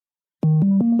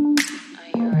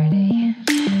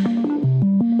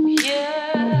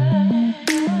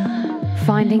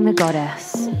Finding the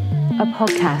Goddess, a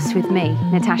podcast with me,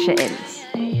 Natasha Ince.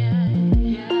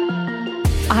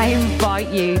 I invite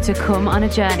you to come on a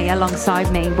journey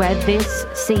alongside me where this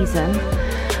season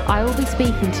I will be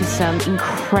speaking to some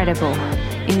incredible,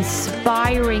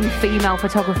 inspiring female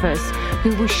photographers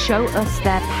who will show us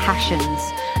their passions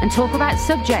and talk about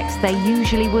subjects they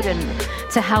usually wouldn't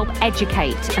to help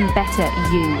educate and better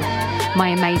you, my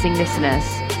amazing listeners.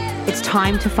 It's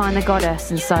time to find the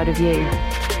goddess inside of you.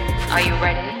 Are you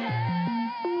ready?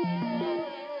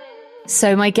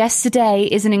 So my guest today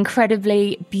is an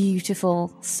incredibly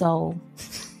beautiful soul.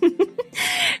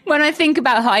 When I think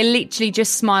about her, I literally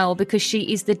just smile because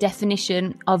she is the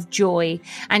definition of joy.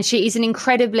 And she is an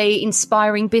incredibly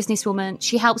inspiring businesswoman.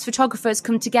 She helps photographers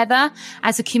come together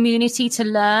as a community to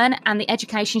learn, and the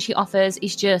education she offers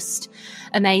is just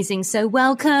amazing. So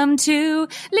welcome to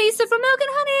Lisa from Milk and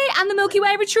Honey and the Milky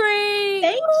Way Retreat.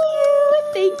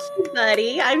 Thank you,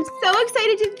 buddy. I'm so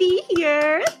excited to be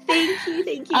here.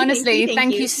 Thank you. Honestly,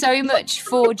 thank you so much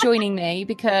for joining me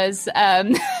because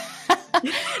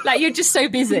like, you're just so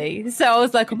busy. So I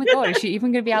was like, oh my God, is she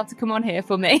even going to be able to come on here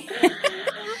for me?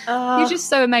 You're just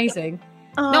so amazing.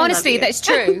 No, honestly, that's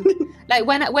true. Like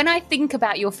when I think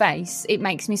about your face, it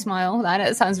makes me smile. I know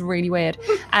it sounds really weird.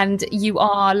 And you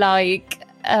are like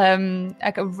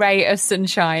a ray of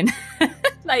sunshine.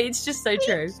 Like, it's just so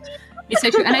true. It's so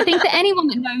true. And I think that anyone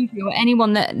that knows you or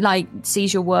anyone that like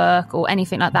sees your work or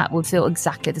anything like that would feel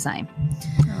exactly the same.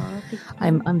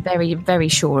 I'm very, very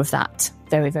sure of that.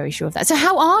 Very, very sure of that. So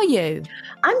how are you?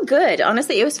 I'm good.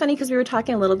 Honestly, it was funny because we were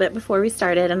talking a little bit before we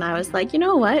started and I was like, you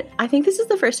know what? I think this is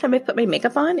the first time I put my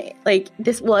makeup on. Like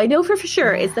this, well, I know for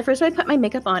sure it's the first time I put my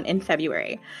makeup on in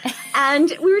February.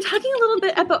 And we were talking a little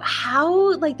bit about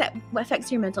how like that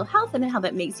affects your mental health and how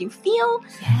that makes you feel.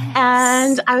 Yes.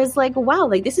 And I was like, wow,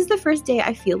 like this is the first day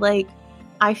I feel like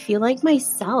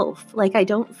myself. Like I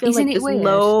don't feel Isn't like this weird?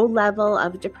 low level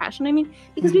of depression. I mean,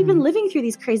 because we've been living through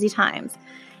these crazy times.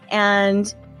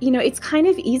 And, you know, it's kind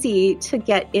of easy to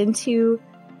get into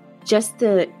just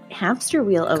the hamster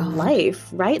wheel of life,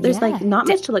 right? There's like not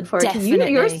much to look forward to.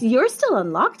 You're still on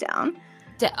lockdown.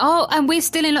 And we're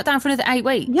still in lockdown for another 8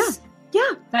 weeks. Yeah.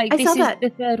 Like, I saw this is that. the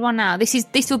third one now.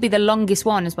 This will be the longest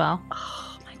one as well.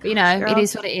 Oh my gosh, But, you know, girl. it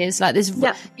is what it is. Like, there's,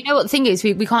 Yeah. you know what the thing is?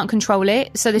 We can't control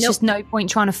it. So there's Nope. just no point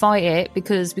trying to fight it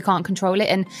because we can't control it.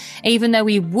 And even though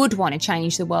we would want to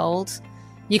change the world,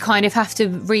 you kind of have to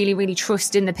really, really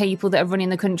trust in the people that are running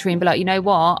the country and be like, you know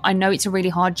what? I know it's a really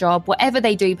hard job. Whatever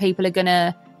they do, people are going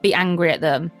to be angry at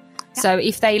them. Yeah. So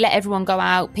if they let everyone go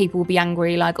out, people will be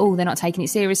angry, like, oh, they're not taking it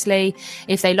seriously.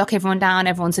 If they lock everyone down,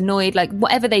 everyone's annoyed. Like,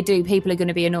 whatever they do, people are going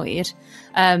to be annoyed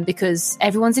because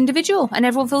everyone's individual and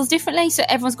everyone feels differently. So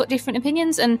everyone's got different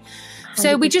opinions. And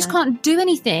so 100%. we just can't do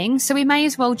anything. So we may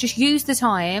as well just use the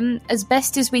time as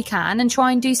best as we can and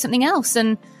try and do something else.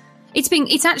 And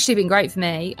it's actually been great for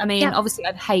me. I mean, obviously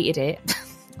I've hated it.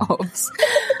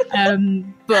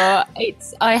 But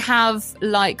I have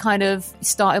like kind of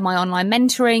started my online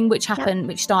mentoring, which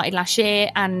started last year,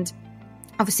 and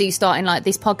obviously starting like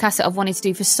this podcast that I've wanted to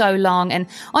do for so long. And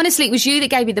honestly, it was you that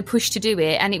gave me the push to do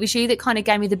it, and it was you that kind of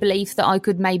gave me the belief that I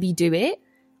could maybe do it.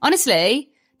 Honestly,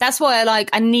 that's why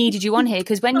I needed you on here,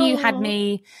 because when you had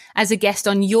me as a guest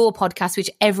on your podcast,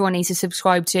 which everyone needs to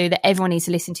subscribe to, that everyone needs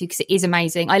to listen to because it is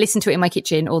amazing. I listen to it in my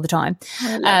kitchen all the time,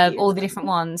 all the different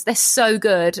ones. They're so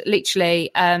good,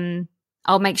 literally.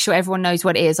 I'll make sure everyone knows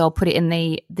what it is. I'll put it in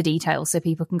the details so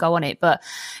people can go on it. But,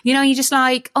 you know, you're just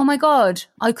like, oh my God,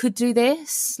 I could do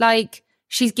this. Like,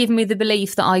 she's given me the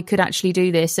belief that I could actually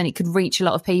do this and it could reach a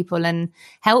lot of people and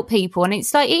help people. And it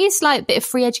is like a bit of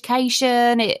free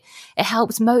education. It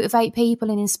helps motivate people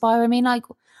and inspire. I mean, like,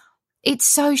 it's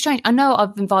so strange. I know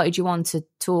I've invited you on to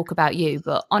talk about you,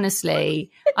 but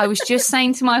honestly, I was just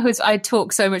saying to my husband, I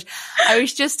talk so much. I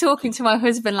was just talking to my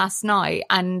husband last night,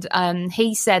 and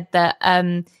he said that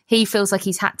he feels like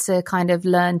he's had to kind of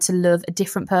learn to love a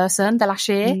different person the last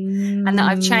year, and that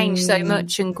I've changed so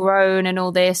much and grown and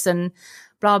all this and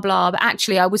blah, blah. But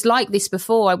actually, I was like this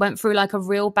before. I went through like a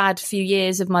real bad few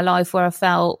years of my life where I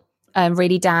felt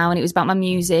really down. It was about my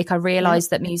music. I realized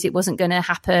that music wasn't going to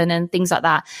happen and things like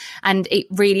that. And it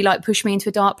really like pushed me into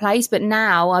a dark place. But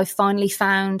now I've finally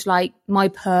found like my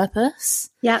purpose.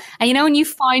 Yeah. And you know, when you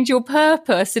find your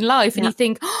purpose in life and you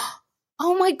think,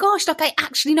 oh my gosh, like I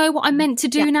actually know what I'm meant to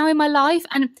do now in my life.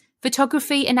 And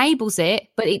photography enables it,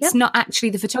 but it's not actually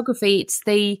the photography. It's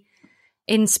the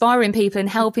inspiring people and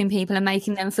helping people and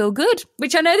making them feel good,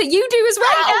 which I know that you do as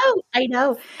well. I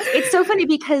know. It's so funny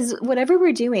because whatever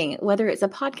we're doing, whether it's a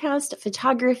podcast,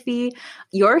 photography,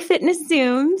 your fitness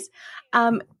Zooms,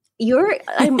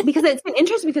 because it's been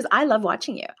interesting because I love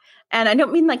watching you. And I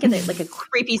don't mean like in a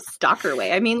creepy stalker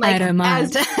way. I mean like I don't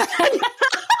mind. Oh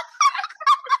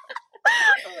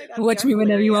my God, watch me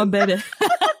whenever you want, baby.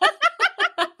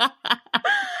 I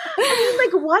mean,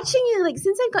 like watching you, like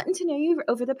since I've gotten to know you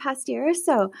over the past year or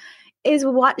so, is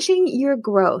watching your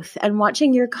growth and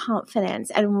watching your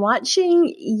confidence and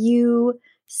watching you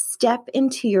step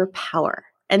into your power.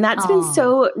 And that's been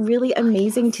so really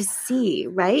amazing to see,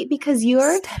 right? Because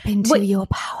you're step into your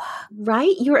power.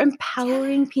 Right? You're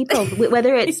empowering people,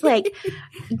 whether it's like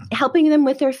helping them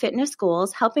with their fitness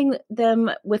goals, helping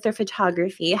them with their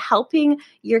photography, helping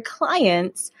your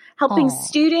clients, helping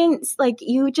students. Like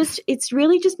it's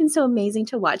really just been so amazing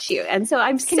to watch you. And so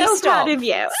I'm so proud of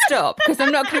you. Stop, because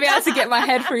I'm not going to be able to get my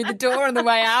head through the door on the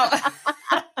way out.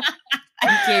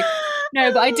 Thank you.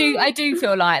 No, but I do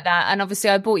feel like that. And obviously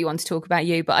I brought you on to talk about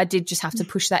you, but I did just have to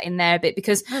push that in there a bit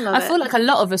because I feel like a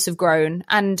lot of us have grown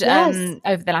and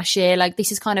over the last year, like this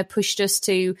has kind of pushed us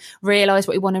to realize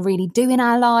what we want to really do in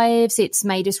our lives. It's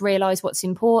made us realize what's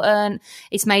important.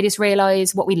 It's made us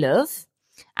realize what we love.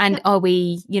 And are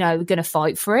we, going to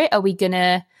fight for it? Are we going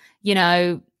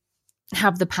to,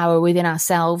 have the power within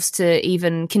ourselves to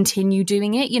even continue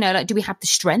doing it? Like, do we have the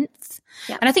strength?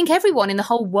 Yeah. And I think everyone in the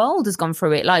whole world has gone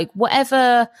through it. Like,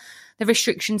 whatever the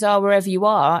restrictions are, wherever you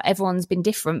are, everyone's been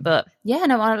different. But yeah,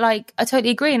 no, I totally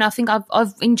agree. And I think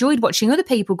I've enjoyed watching other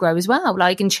people grow as well,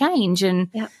 like, and change. And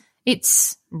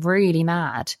it's really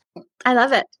mad. I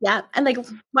love it. Yeah. And like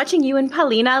watching you and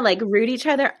Paulina like root each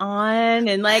other on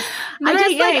and like,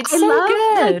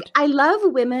 I love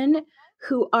women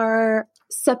who are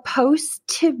supposed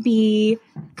to be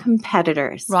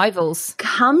competitors, rivals,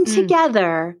 come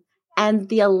together, and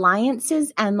the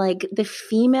alliances and like the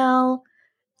female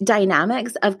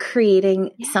dynamics of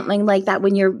creating something like that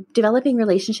when you're developing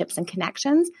relationships and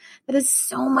connections, that is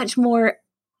so much more.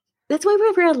 That's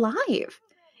why we're alive,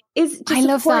 is to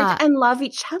support and love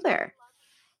each other.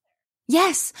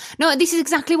 Yes. No, this is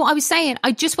exactly what I was saying.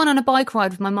 I just went on a bike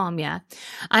ride with my mom, and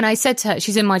I said to her,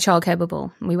 she's in my childcare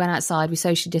bubble. We went outside, we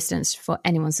social distanced before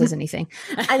anyone says anything.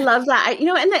 I love that.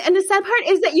 And the sad part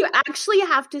is that you actually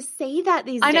have to say that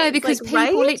these days. I know, because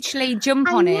people literally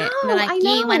jump on it. And they're like,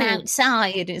 you went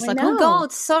outside. It's like, oh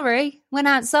God, sorry, went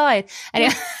outside.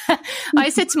 And I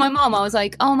said to my mom, I was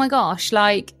like, oh my gosh,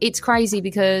 like it's crazy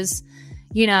because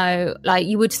like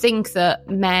you would think that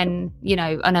men, I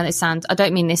know I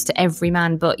don't mean this to every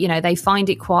man, but, they find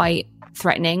it quite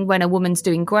threatening when a woman's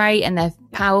doing great and they're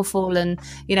powerful and,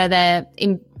 they're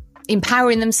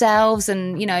empowering themselves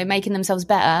and, making themselves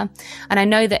better. And I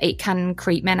know that it can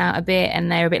creep men out a bit and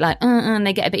they're a bit like, and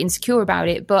they get a bit insecure about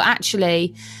it. But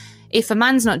actually, if a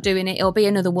man's not doing it, it'll be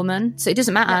another woman. So it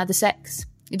doesn't matter the sex.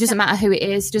 It doesn't matter who it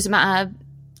is. It doesn't matter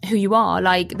who you are.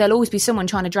 Like, there'll always be someone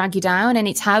trying to drag you down, and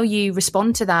it's how you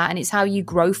respond to that and it's how you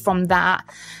grow from that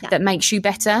that makes you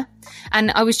better. And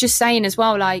I was just saying as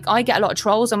well, like, I get a lot of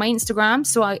trolls on my Instagram,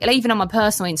 so even on my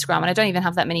personal Instagram, and I don't even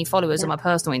have that many followers on my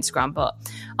personal Instagram, but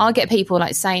I'll get people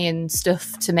like saying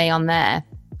stuff to me on there.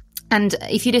 And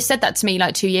if you'd have said that to me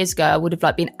like 2 years ago, I would have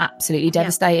like been absolutely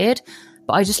devastated.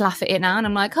 But I just laugh at it now and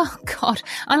I'm like, oh God,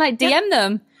 I like DM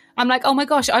them. I'm like, oh my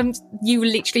gosh, you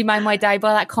literally made my day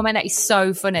by that comment. That is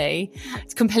so funny. I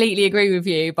completely agree with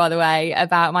you, by the way,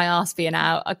 about my arse being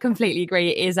out. I completely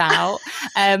agree, it is out.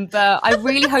 But I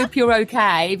really hope you're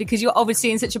okay, because you're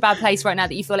obviously in such a bad place right now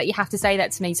that you feel like you have to say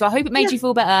that to me. So I hope it made you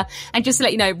feel better. And just to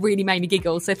let you know, it really made me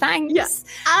giggle. So thanks. Yes.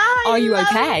 Are you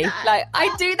okay? That. Like,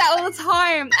 I do that all the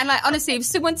time. And like, honestly, if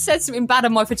someone said something bad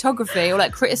on my photography or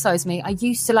like criticized me, I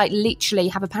used to like literally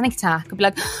have a panic attack. I'd be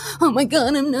like, oh my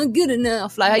God, I'm not good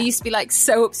enough. Like, I used to be like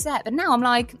so upset, but now I'm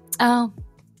like, oh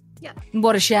yeah,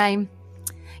 what a shame.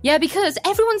 Yeah, because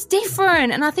everyone's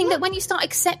different, and I think that when you start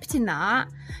accepting that,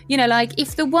 like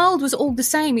if the world was all the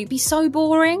same, it'd be so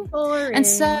boring. And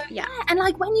so and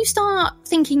like when you start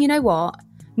thinking, you know what,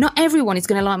 not everyone is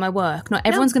going to like my work, not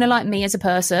everyone's going to like me as a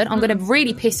person, I'm going to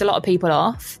really piss a lot of people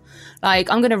off.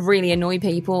 Like, I'm going to really annoy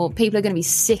people. People are going to be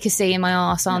sick of seeing my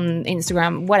ass on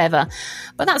Instagram, whatever.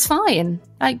 But that's fine.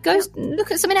 Like, go look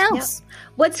at something else.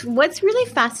 What's really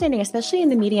fascinating, especially in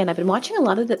the media, and I've been watching a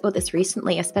lot of this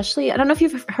recently, especially, I don't know if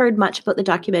you've heard much about the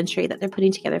documentary that they're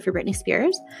putting together for Britney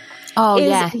Spears. Oh,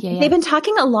 yeah. They've been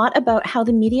talking a lot about how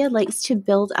the media likes to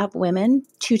build up women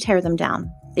to tear them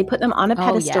down. They put them on a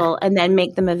pedestal and then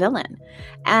make them a villain.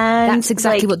 And that's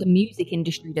exactly what the music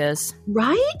industry does.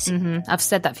 Right? Mm-hmm. I've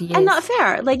said that for years. And not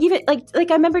fair. Like, even like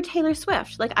I remember Taylor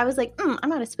Swift. Like, I was like, I'm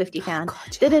not a Swiftie fan.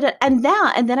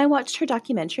 And then I watched her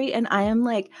documentary, and I am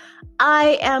like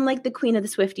the queen of the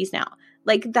Swifties now.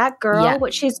 Like, that girl,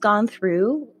 what she's gone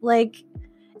through, like,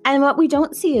 and what we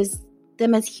don't see is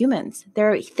them as humans.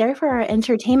 They're there for our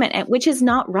entertainment, which is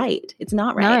not right. It's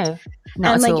not right. No,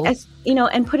 not and at like, all. as, you know,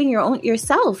 and putting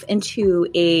yourself into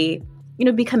a, you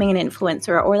know, becoming an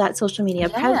influencer or that social media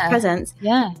presence.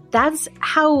 Yeah. That's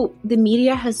how the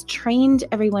media has trained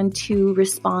everyone to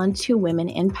respond to women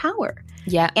in power.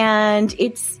 Yeah. And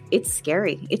it's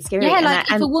scary. It's scary. Yeah, and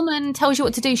like if a woman tells you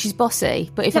what to do, she's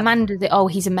bossy. But if a man does it, oh,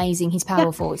 he's amazing, he's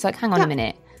powerful. It's like, hang on a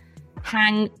minute.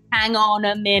 Hang on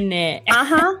a minute.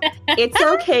 It's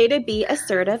okay to be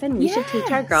assertive, and we should teach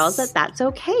our girls that that's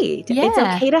okay. It's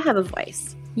okay to have a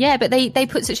voice. Yeah, but they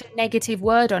put such a negative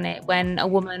word on it when a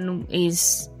woman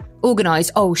is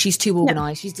organised. Oh, she's too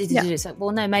organised. She's it's like, well,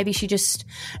 no, maybe she just,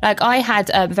 like, I had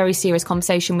a very serious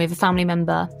conversation with a family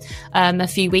member a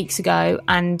few weeks ago,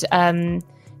 and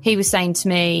he was saying to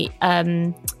me,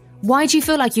 why do you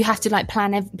feel like you have to like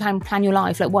plan your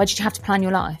life? Like, why did you have to plan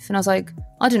your life? And I was like,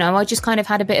 I don't know. I just kind of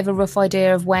had a bit of a rough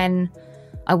idea of when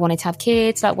I wanted to have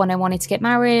kids, like when I wanted to get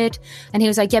married. And he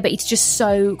was like, yeah, but it's just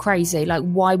so crazy. Like,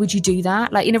 why would you do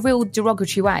that? Like, in a real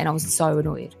derogatory way. And I was so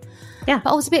annoyed. Yeah.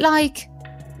 But I was a bit like,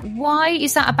 why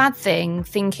is that a bad thing?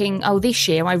 Thinking, oh, this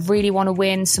year I really want to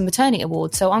win some maternity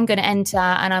awards, so I'm going to enter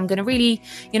and I'm going to really,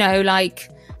 you know, like,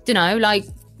 you know, like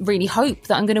really hope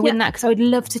that I'm going to win that because I would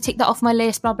love to tick that off my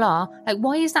list, blah, blah. Like,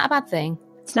 why is that a bad thing?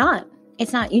 It's not.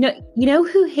 It's not. You know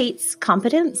who hates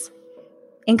competence?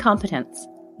 Incompetence.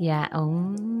 Yeah.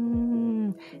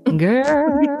 Oh,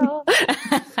 girl.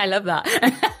 I love that.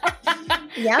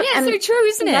 Yeah, it's so true,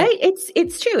 isn't it? Right?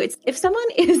 It's true. It's if someone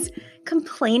is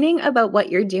complaining about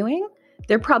what you're doing,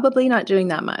 they're probably not doing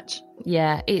that much.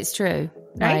 Yeah, it's true.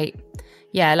 Right?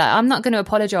 Yeah, like, I'm not going to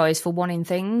apologize for wanting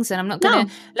things, and I'm not going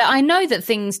to, like, I know that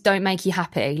things don't make you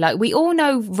happy. Like, we all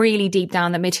know really deep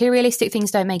down that materialistic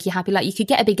things don't make you happy. Like, you could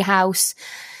get a bigger house,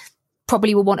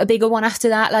 probably will want a bigger one after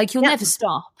that. Like, you'll never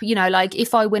stop, you know, like,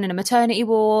 if I win a maternity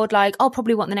award, like, I'll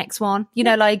probably want the next one, you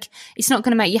know, like, it's not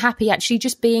going to make you happy. Actually,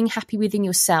 just being happy within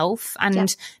yourself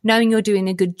and knowing you're doing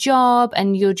a good job,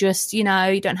 and you're just, you know,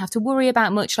 you don't have to worry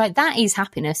about much, like, that is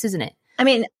happiness, isn't it? I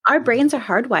mean, our brains are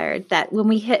hardwired that when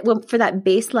we hit for that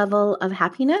base level of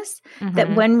happiness,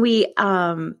 that when we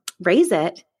raise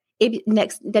it,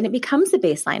 then it becomes the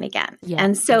baseline again. Yeah.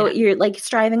 And so you're like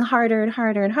striving harder and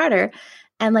harder and harder.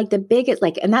 And like the biggest,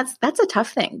 like, and that's a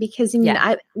tough thing, because, I mean,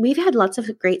 we've had lots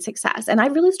of great success, and I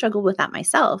really struggled with that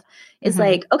myself. It's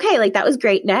like, okay, like, that was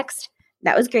great. Next.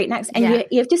 That was great. Next. And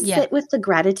you have to sit with the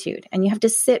gratitude, and you have to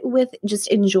sit with just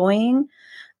enjoying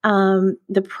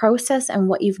the process and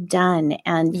what you've done,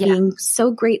 and being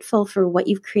so grateful for what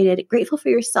you've created, grateful for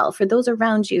yourself, for those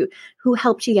around you who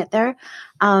helped you get there.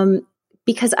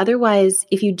 Because otherwise,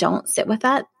 if you don't sit with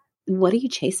that, what are you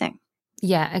chasing?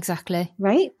 Yeah, exactly.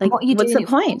 Right? Like, what's the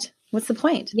point? What's the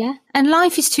point? Yeah. And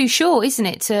life is too short, isn't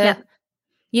it? To,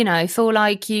 you know, feel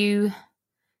like you,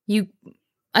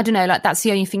 I don't know, like, that's the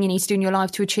only thing you need to do in your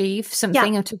life to achieve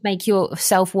something or to make your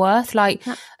self-worth. Like,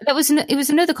 it was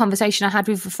another conversation I had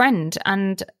with a friend,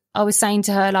 and I was saying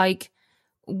to her, like,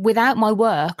 without my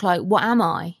work, like, what am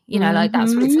I? You know, like,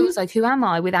 that's what it feels like. Who am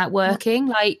I without working?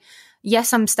 Like,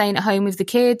 yes, I'm staying at home with the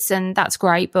kids, and that's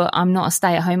great, but I'm not a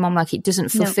stay-at-home mom. Like, it doesn't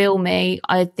fulfill me.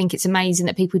 I think it's amazing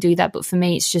that people do that, but for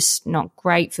me, it's just not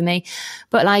great for me.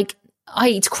 But, like,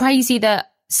 it's crazy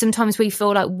that sometimes we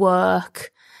feel like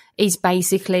work is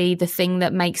basically the thing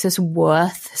that makes us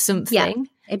worth something,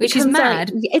 which is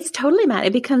mad. It's totally mad.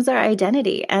 It becomes our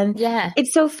identity. And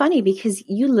it's so funny, because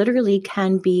you literally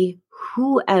can be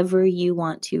whoever you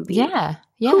want to be. Yeah.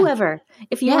 Whoever.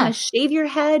 If you want to shave your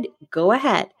head, go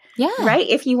ahead. Yeah. Right?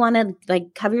 If you want to,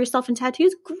 like, cover yourself in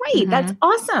tattoos, great. That's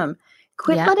awesome.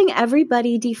 Quit letting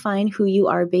everybody define who you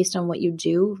are based on what you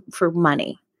do for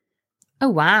money. Oh,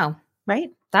 wow. Right?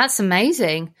 That's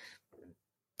amazing.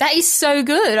 That is so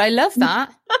good. I love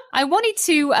that. I wanted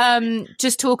to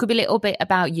just talk a little bit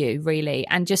about you, really,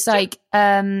 and just like, you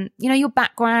know, your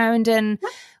background and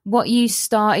what you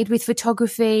started with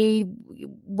photography.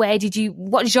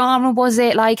 What genre was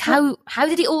it? Like, how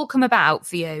did it all come about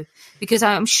for you? Because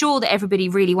I'm sure that everybody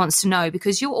really wants to know,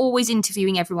 because you're always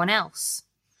interviewing everyone else.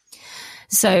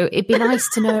 So it'd be nice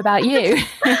to know about you. So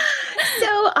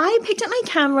I picked up my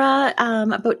camera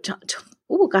about,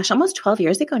 almost 12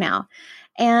 years ago now.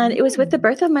 And it was with the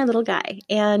birth of my little guy,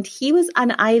 and he was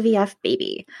an IVF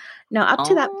baby. Now, up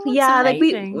to that,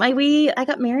 like I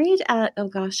got married at,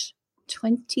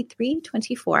 23,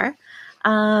 24.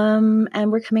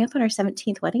 And we're coming up on our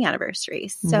 17th wedding anniversary.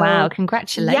 So, wow,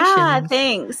 congratulations. Yeah,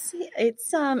 thanks.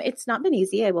 It's not been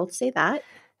easy, I will say that.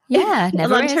 Yeah,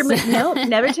 never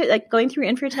like going through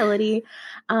infertility.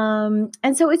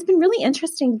 And so it's been really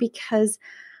interesting, because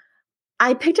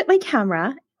I picked up my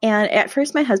camera And at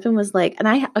first my husband was like, I'm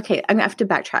going to have to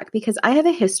backtrack because I have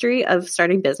a history of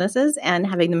starting businesses and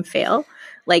having them fail.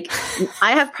 Like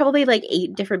I have probably like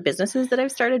 8 different businesses that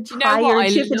I've started prior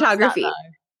to photography.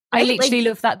 I literally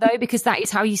love that though, because that is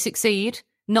how you succeed,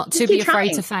 not to be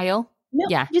afraid to fail.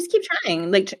 No, just keep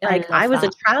trying. Like I was a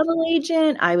travel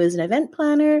agent. I was an event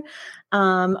planner,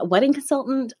 a wedding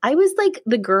consultant. I was like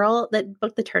the girl that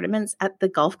booked the tournaments at the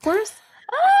golf course.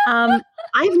 I've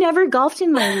never golfed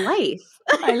in my life.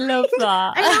 I love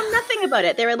that. I know nothing about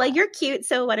it. They were like, you're cute,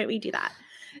 so why don't we do that?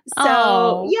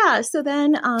 So so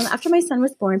then after my son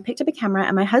was born, picked up a camera,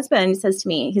 and my husband says to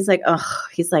me, he's like,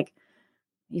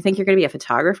 you think you're going to be a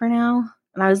photographer now?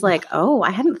 And I was like, oh,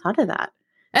 I hadn't thought of that.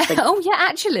 Like, oh yeah,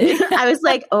 actually. I was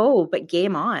like, oh, but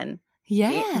game on.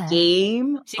 Yeah.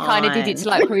 Game She kind of did it to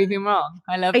like prove him wrong.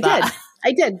 I love that.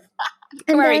 I did.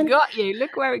 Look where it got you.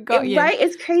 Look where it got you. Right.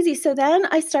 It's crazy. So then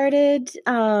I started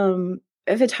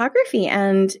photography,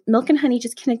 and Milk and Honey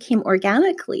just kind of came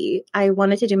organically. I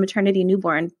wanted to do maternity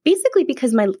newborn, basically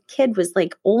because my kid was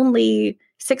like only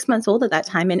 6 months old at that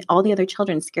time, and all the other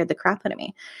children scared the crap out of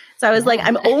me. So I was like,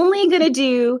 I'm only going to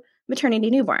do maternity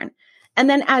newborn. And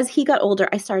then as he got older,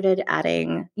 I started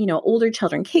adding, older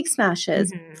children, cake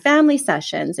smashes, family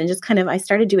sessions, and just kind of, I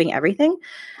started doing everything.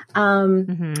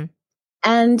 And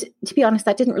to be honest,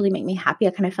 that didn't really make me happy.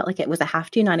 I kind of felt like it was a have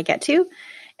to, not a get to.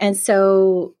 And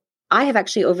so I have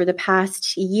actually over the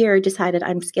past year decided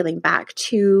I'm scaling back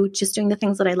to just doing the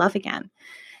things that I love again.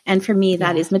 And for me,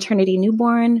 that is maternity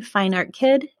newborn, fine art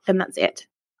kid, and that's it.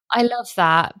 I love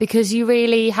that, because you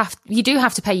do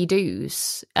have to pay your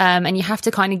dues, and you have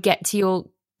to kind of get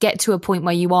to a point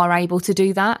where you are able to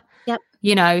do that.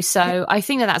 Yep. So I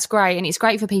think that's great. And it's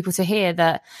great for people to hear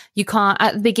that you can't,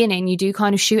 at the beginning, you do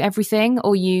kind of shoot everything,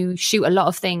 or you shoot a lot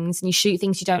of things, and you shoot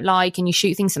things you don't like, and you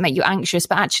shoot things that make you anxious.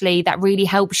 But actually that really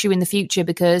helps you in the future,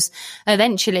 because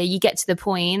eventually you get to the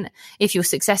point, if you're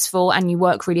successful and you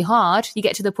work really hard, you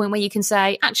get to the point where you can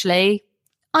say, actually,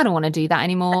 I don't want to do that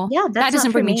anymore. Yeah, that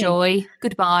doesn't bring me joy.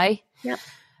 Goodbye. Yep.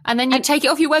 And then you take it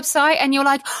off your website and you're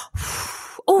like,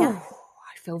 I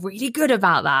feel really good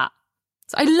about that.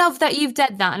 So I love that you've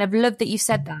done that, and I've loved that you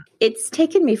said that. It's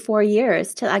taken me 4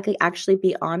 years to actually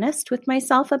be honest with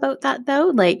myself about that,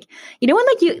 though. Like, when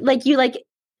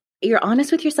you're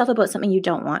honest with yourself about something you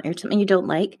don't want or something you don't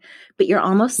like, but you're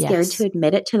almost scared to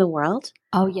admit it to the world.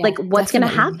 Oh, yeah. Like, what's going to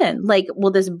happen? Like,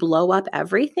 will this blow up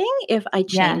everything if I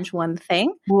change one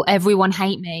thing? Will everyone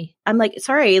hate me? I'm like,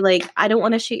 sorry, like, I don't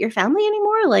want to shoot your family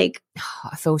anymore. Like,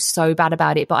 I feel so bad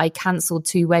about it, but I cancelled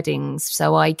 2 weddings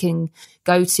so I can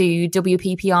go to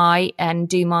WPPI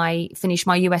and finish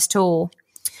my US tour.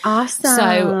 Awesome.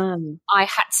 So I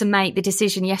had to make the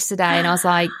decision yesterday, and I was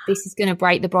like, this is going to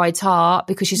break the bride's heart,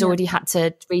 because she's already had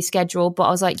to reschedule. But I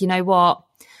was like, you know what?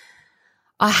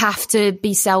 I have to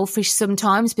be selfish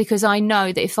sometimes, because I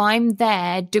know that if I'm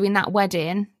there doing that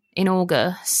wedding in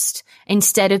August,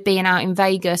 instead of being out in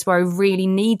Vegas where I really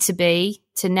need to be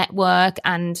to network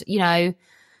and,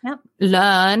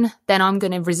 learn, then I'm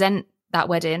going to resent that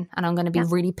wedding, and I'm going to be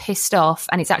really pissed off,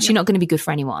 and it's actually not going to be good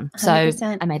for anyone. 100%.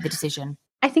 So I made the decision.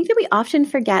 I think that we often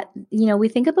forget, we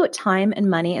think about time and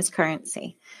money as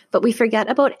currency, but we forget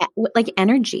about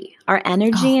energy, our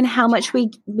energy, and how much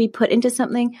we put into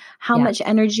something, how much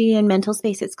energy and mental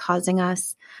space it's causing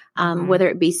us, whether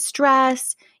it be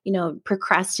stress,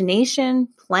 procrastination,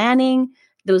 planning,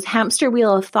 those hamster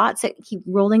wheel of thoughts that keep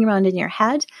rolling around in your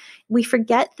head. We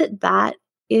forget that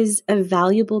is a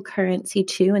valuable currency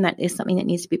too, and that is something that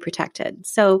needs to be protected.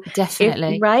 So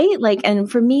definitely, right? Like, and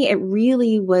for me, it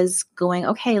really was going,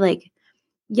 okay, like,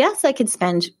 yes, I could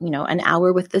spend, an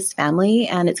hour with this family,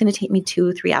 and it's going to take me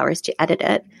 2-3 hours to edit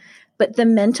it. But the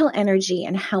mental energy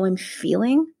and how I'm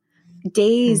feeling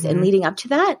days and leading up to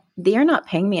that, they are not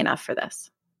paying me enough for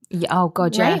this. Yeah. Oh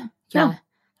God. Right? Yeah. Yeah. No.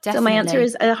 Definitely. So my answer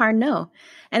is a hard no.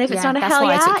 And if it's not a hell yeah.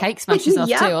 That's why I took cake smashes off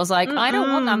too. I was like, I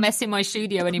don't want that mess in my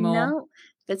studio anymore. No.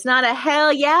 If it's not a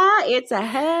hell yeah, it's a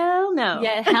hell no.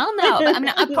 Yeah, hell no. I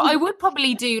mean, I would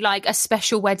probably do like a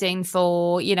special wedding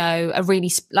for, a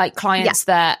really clients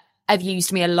that have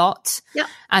used me a lot. Yeah.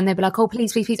 And they'd be like, oh,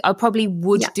 please, please, please. I probably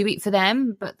would do it for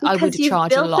them, but because I would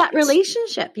charge a lot.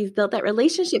 You've built that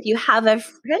relationship. You have a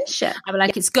friendship. I'm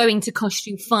like, it's going to cost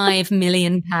you £5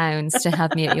 million to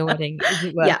have me at your wedding. Is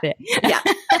it worth it? Yeah.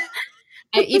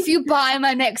 If you buy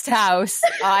my next house,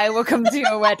 I will come to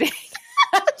your wedding.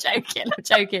 I'm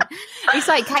joking. It's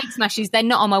like cake smashes. They're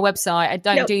not on my website. I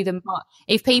don't do them. But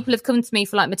if people have come to me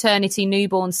for like maternity,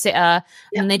 newborn sitter,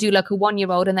 and they do like a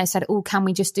 1-year-old, and they said, oh, can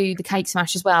we just do the cake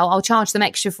smash as well? I'll charge them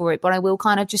extra for it, but I will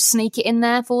kind of just sneak it in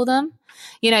there for them,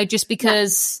 just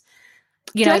because,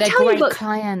 they're great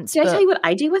clients. Did I tell you what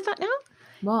I do with that now?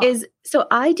 What? is, so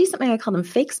I do something I call them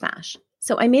fake smash.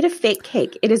 So I made a fake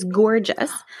cake. It is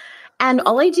gorgeous. And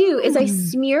all I do is I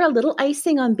smear a little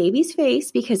icing on baby's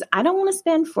face because I don't want to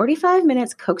spend 45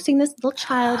 minutes coaxing this little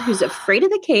child who's afraid of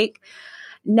the cake.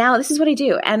 Now, this is what I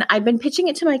do. And I've been pitching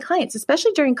it to my clients,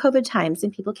 especially during COVID times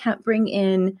and people can't bring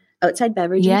in outside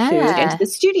beverage and food into the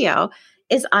studio,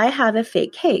 is I have a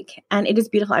fake cake and it is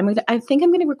beautiful. I think I'm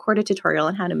going to record a tutorial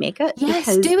on how to make it. Yes,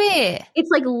 do it.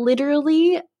 It's like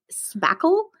literally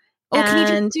spackle. Or can you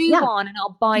just do one and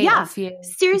I'll buy it off you?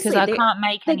 Seriously. Because I can't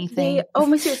make anything.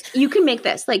 My seriously, you can make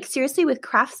this. Like, seriously, with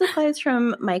craft supplies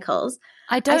from Michael's.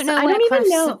 I don't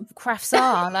know crafts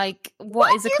are. Like,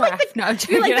 what is a craft? No, I'm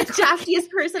joking. You're like the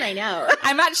craftiest person I know.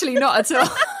 I'm actually not at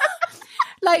all.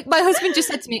 Like, my husband just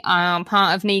said to me,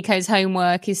 part of Nico's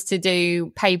homework is to do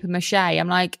paper mache. I'm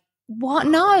like, what?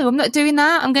 No, I'm not doing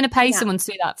that. I'm going to pay someone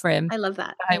to do that for him. I love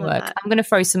that. Homework. I'm going to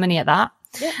throw some money at that.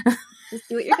 Yeah. Just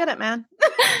do what you're good at, man.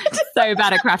 So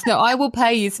bad at crafts. No, I will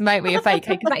pay you to make me a fake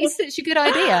cake. That is such a good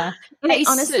idea. That is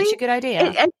honestly such a good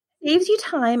idea. It saves you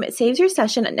time. It saves your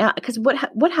session. Now, because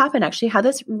what happened actually, how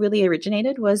this really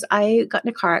originated was I got in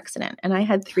a car accident and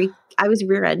I was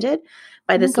rear-ended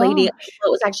by this lady. Well,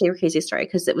 it was actually a crazy story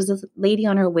because it was this lady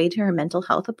on her way to her mental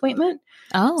health appointment.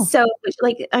 Oh. So,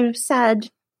 like, I'm sad,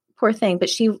 poor thing, but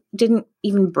she didn't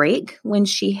even brake when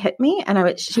she hit me.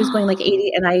 And she was going like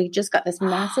 80 and I just got this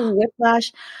massive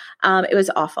whiplash. It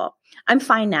was awful. I'm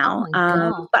fine now.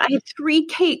 But I had 3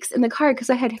 cakes in the car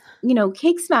because I had,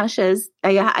 cake smashes.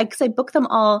 Because I booked them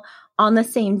all on the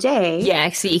same day. Yeah,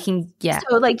 so you can,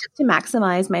 So like just to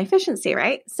maximize my efficiency,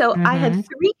 right? So I had 3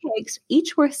 cakes,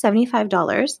 each worth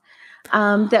 $75.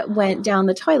 That went down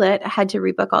the toilet. I had to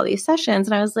rebook all these sessions.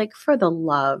 And I was like, for the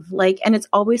love, like, and it's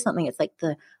always something, it's like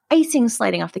the icing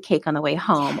sliding off the cake on the way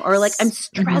home, or like I'm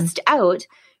stressed out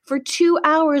for 2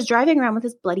 hours driving around with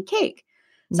this bloody cake.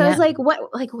 So I was like,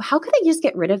 how could I just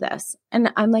get rid of this?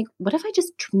 And I'm like, what if I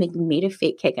just made a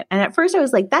fake cake? And at first I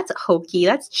was like, that's hokey.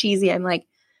 That's cheesy. I'm like,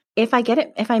 if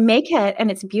I make it and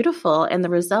it's beautiful and the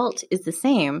result is the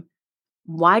same,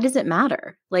 why does it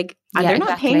matter? Like, they're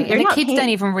not paying. The kids don't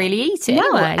even really eat it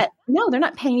anyway. No, they're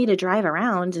not paying me to drive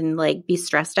around and like be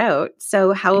stressed out.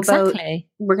 So how about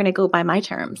we're going to go by my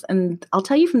terms? And I'll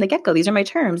tell you from the get-go, these are my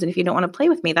terms. And if you don't want to play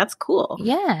with me, that's cool.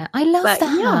 Yeah, I love that.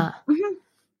 Yeah. Mm-hmm.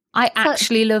 I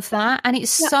actually love that. And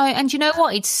it's and you know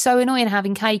what? It's so annoying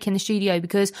having cake in the studio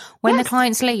because when the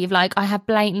clients leave, like I have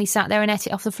blatantly sat there and ate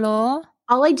it off the floor.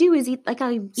 All I do is eat, like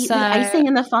I eat the icing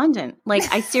and the fondant. Like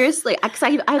I seriously, because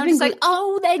I've been like,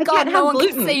 they're gone. No one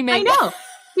can see me. I know.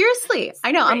 Seriously,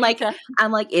 I know. I'm like,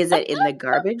 is it in the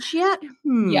garbage yet?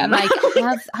 Yeah, I'm like,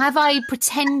 have I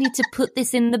pretended to put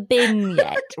this in the bin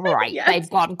yet? Right, they've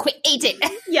gone. Quick, eat it.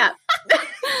 Yeah.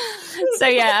 So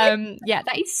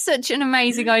that is such an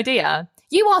amazing idea.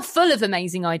 You are full of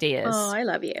amazing ideas. Oh, I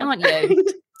love you, aren't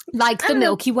you? Like the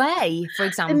Milky Way, for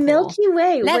example. The Milky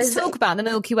Way. Let's talk about the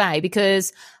Milky Way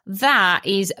because that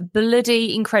is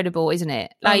bloody incredible, isn't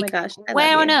it? Like, oh my gosh,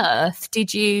 where on earth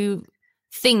did you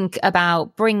think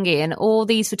about bringing all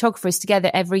these photographers together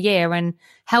every year and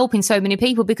helping so many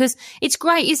people? Because it's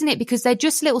great, isn't it? Because they're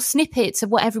just little snippets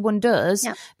of what everyone does,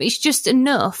 but it's just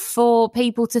enough for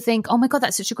people to think, oh my God,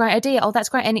 that's such a great idea. Oh, that's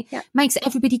great. And it makes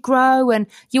everybody grow. And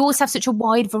you always have such a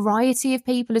wide variety of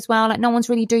people as well. Like no one's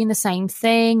really doing the same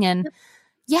thing. And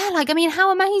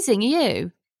how amazing are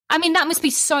you? I mean, that must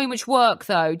be so much work,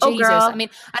 though. Jesus. Girl. I mean,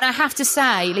 and I have to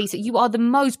say, Lisa, you are the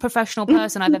most professional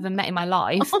person I've ever met in my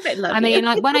life. I mean,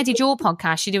 like when I did your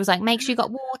podcast, she was like, make sure you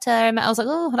got water. And I was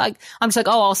like,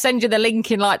 I'll send you the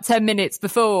link in like 10 minutes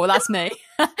before. That's me.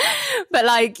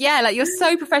 But you're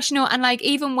so professional. And like,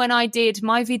 even when I did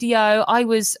my video, I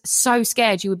was so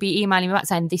scared you would be emailing me back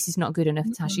saying, this is not good enough,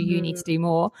 Tasha. You need to do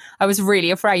more. I was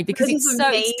really afraid because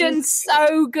it's done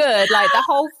so good. Like the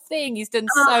whole thing is done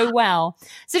so well.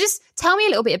 So just tell me a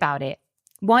little bit about it.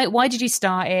 Why did you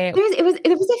start it?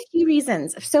 It was a few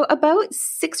reasons. So about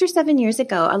 6 or 7 years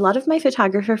ago, a lot of my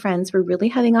photographer friends were really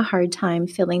having a hard time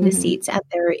filling the seats at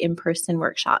their in-person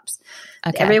workshops.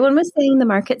 Okay. Everyone was saying the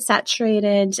market's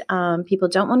saturated, people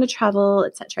don't want to travel,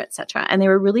 et cetera, and they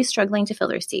were really struggling to fill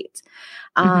their seats.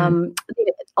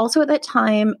 Also at that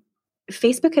time,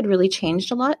 Facebook had really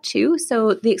changed a lot too.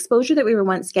 So the exposure that we were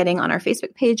once getting on our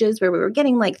Facebook pages where we were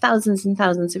getting like thousands and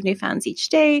thousands of new fans each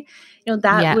day,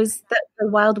 that was the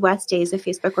Wild West days of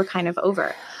Facebook were kind of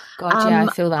over. God, I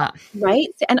feel that. Right.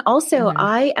 And also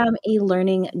I am a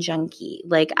learning junkie.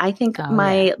 Like I think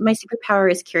my superpower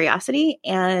is curiosity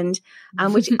and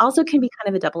which also can be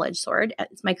kind of a double-edged sword.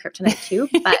 It's my kryptonite too,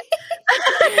 but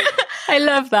I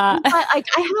love that. But I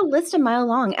had a list a mile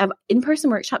long of in-person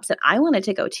workshops that I wanted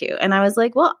to go to. And I was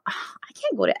like, well, I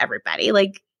can't go to everybody.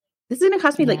 Like, this is going to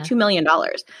cost me like $2 million.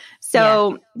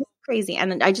 So this is crazy.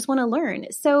 And I just want to learn.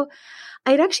 So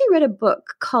I had actually read a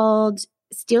book called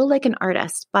Steal Like an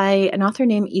Artist by an author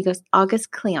named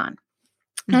August Cleon.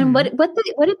 And what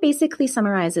it basically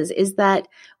summarizes is that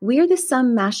we're the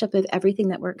sum mashup of everything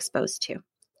that we're exposed to.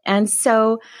 And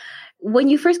so when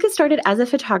you first get started as a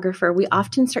photographer, we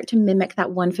often start to mimic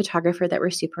that one photographer that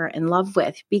we're super in love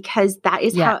with, because that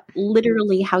is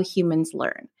literally how humans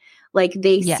learn. Like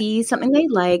they see something they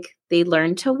like, they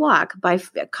learn to walk by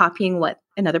copying what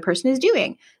another person is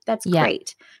doing. That's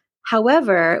great.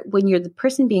 However, when you're the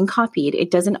person being copied, it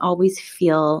doesn't always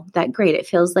feel that great. It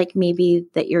feels like maybe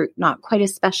that you're not quite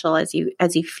as special as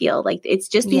you feel. Like it's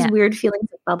just these weird feelings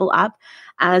that bubble up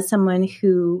as someone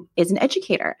who is an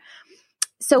educator.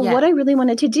 So what I really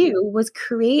wanted to do was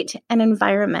create an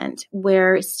environment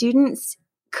where students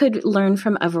could learn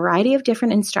from a variety of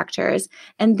different instructors,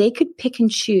 and they could pick and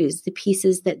choose the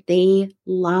pieces that they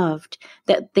loved,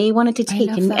 that they wanted to take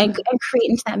and create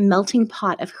into that melting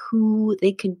pot of who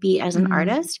they could be as an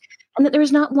artist. And that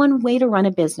there's not one way to run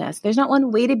a business. There's not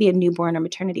one way to be a newborn or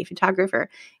maternity photographer.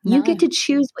 You get to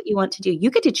choose what you want to do.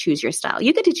 You get to choose your style.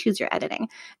 You get to choose your editing.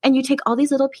 And you take all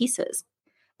these little pieces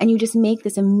and you just make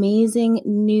this amazing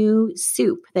new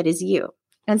soup that is you.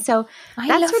 And so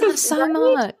I love that so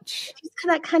much.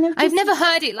 That kind of I've never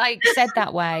heard it like said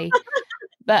that way,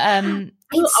 but I'll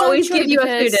always give you a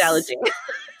food analogy.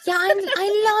 Yeah,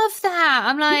 I love that.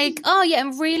 I'm like, oh yeah,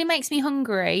 it really makes me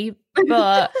hungry,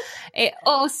 but it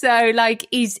also like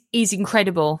is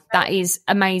incredible. That is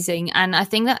amazing, and I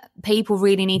think that people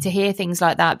really need to hear things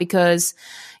like that, because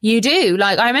you do.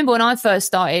 Like, I remember when I first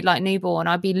started, like newborn,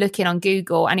 I'd be looking on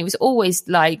Google, and it was always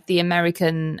like the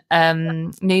American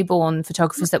newborn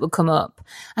photographers that would come up,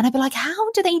 and I'd be like,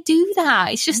 how do they do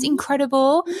that? It's just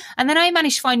incredible. And then I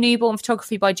managed to find Newborn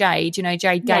Photography by Jade,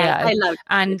 Jade Gayo. Yeah, I love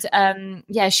it. And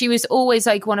she was always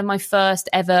like one of my first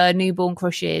ever newborn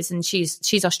crushes, and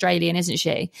she's Australian, isn't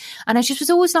she? And I just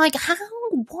was always like,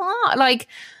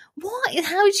 what?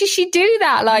 How did she do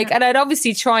that? And I'd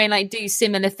obviously try and do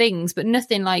similar things, but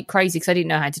nothing like crazy, because I didn't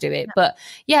know how to do it. But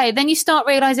then you start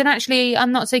realizing, actually,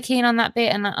 I'm not so keen on that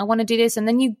bit, and I want to do this. And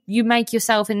then you make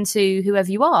yourself into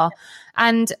whoever you are.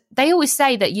 And they always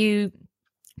say that you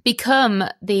become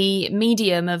the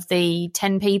medium of the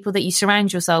 10 people that you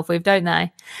surround yourself with, don't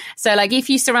they? So if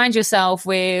you surround yourself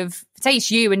with, say it's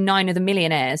you and 9 other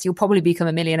millionaires, you'll probably become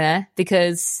a millionaire,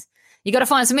 because you got to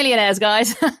find some millionaires,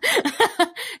 guys.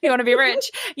 You want to be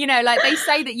rich. They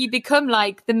say that you become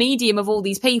the medium of all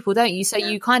these people, don't you? So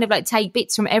you kind of take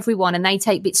bits from everyone, and they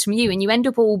take bits from you, and you end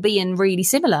up all being really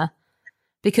similar,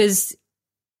 because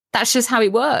that's just how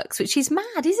it works, which is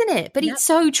mad, isn't it? But it's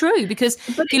so true, because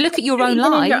if you look at your own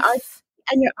life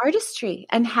and your artistry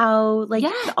and how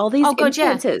all these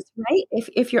influences, right?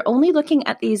 If you're only looking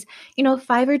at these,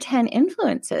 5 or 10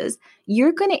 influences,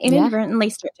 you're going to inadvertently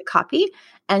start to copy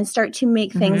and start to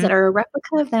make things that are a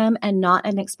replica of them and not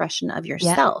an expression of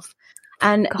yourself.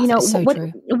 And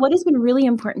what has been really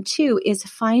important too is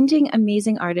finding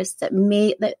amazing artists that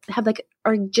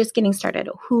are just getting started,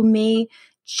 who may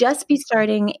just be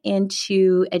starting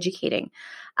into educating,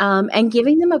 and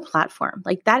giving them a platform.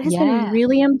 That has been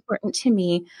really important to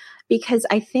me, because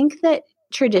I think that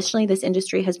traditionally this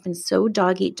industry has been so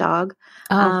dog eat dog.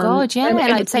 Oh God, yeah.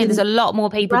 I'd say there's a lot more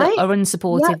people that are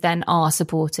unsupportive than are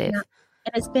supportive. Yeah.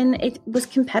 And it was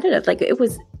competitive. There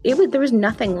was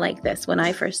nothing like this when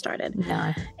I first started.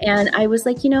 No. And I was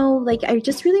I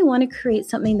just really want to create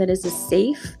something that is a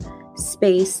safe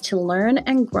space to learn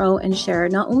and grow and share,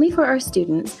 not only for our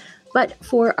students, but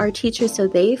for our teachers, so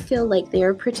they feel like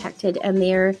they're protected, and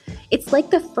it's like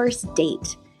the first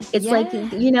date. It's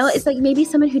it's like maybe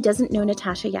someone who doesn't know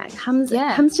Natasha yet comes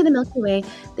to the Milky Way.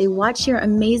 They watch your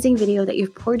amazing video that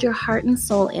you've poured your heart and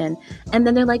soul in, and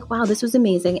then they're like, wow, this was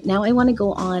amazing. Now I want to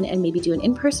go on and maybe do an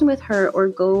in-person with her, or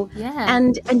go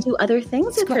and do other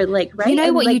things with her. Right?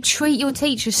 You treat your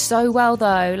teachers so well,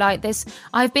 though.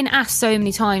 I've been asked so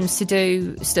many times to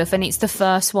do stuff, and it's the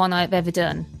first one I've ever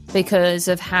done, because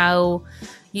of how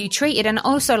you treat it. And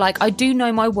also I do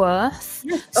know my worth.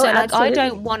 So I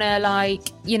don't want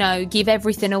to give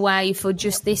everything away for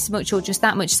just this much or just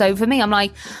that much. So for me, I'm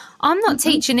I'm not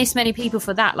teaching this many people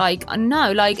for that.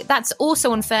 No, that's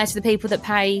also unfair to the people that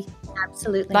pay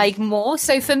absolutely more.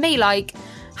 So for me,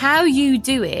 how you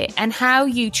do it and how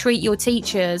you treat your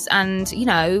teachers, and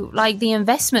the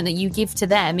investment that you give to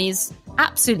them is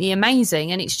absolutely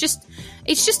amazing. And you're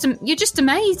just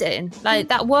amazing.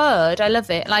 That word, I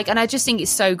love it. And I just think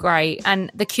it's so great.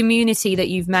 And the community that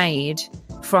you've made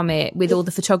from it with all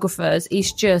the photographers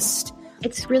is just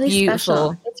it's really beautiful.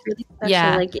 Special. It's really special.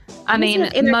 Yeah. Like, I mean,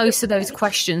 most of those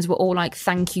questions were all like,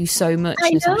 thank you so much,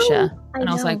 Natasha. And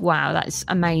I was like, wow, that's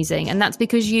amazing. And that's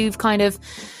because you've kind of,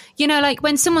 you know, like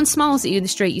when someone smiles at you in the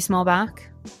street, you smile back,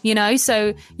 you know,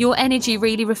 so your energy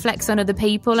really reflects on other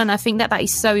people. And I think that that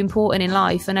is so important in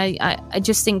life. And I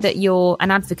just think that you're an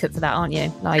advocate for that, aren't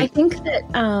you? Like, I think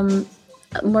that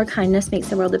more kindness makes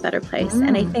the world a better place.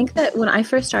 And I think that when I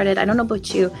first started, I don't know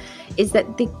about you, is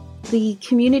that the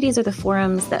communities or the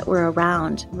forums that were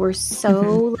around were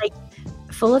so like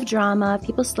full of drama,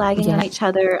 people slagging on each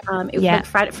other. Like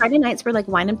Friday nights were like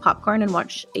wine and popcorn and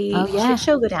watch a shit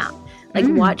show go down. Like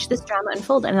watch this drama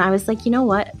unfold. And I was like, you know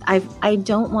what? I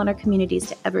don't want our communities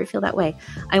to ever feel that way.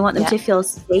 I want them to feel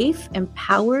safe,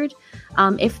 empowered.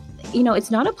 If, you know,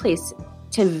 it's not a place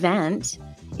to vent.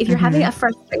 If you're having a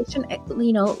frustration,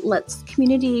 you know, let's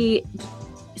community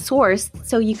source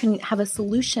so you can have a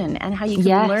solution and how you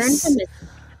can learn from it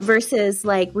versus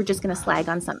like, we're just going to slag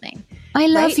on something. I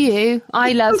love you.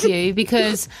 I love you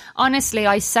because honestly,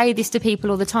 I say this to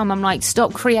people all the time. I'm like,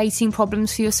 stop creating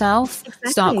problems for yourself.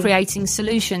 Exactly. Start creating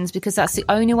solutions because that's the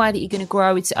only way that you're going to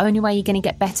grow. It's the only way you're going to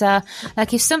get better.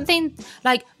 Like if something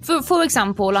like, for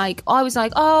example, like I was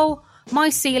like, oh, my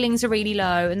ceilings are really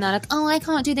low. And they're like, oh, I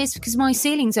can't do this because my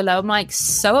ceilings are low. I'm like,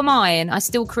 so am I. And I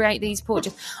still create these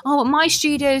portraits. Oh, my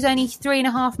studio is only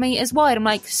 3.5 meters wide. I'm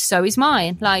like, so is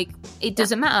mine. Like, it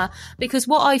doesn't matter. Because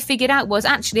what I figured out was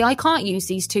actually I can't use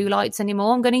these 2 lights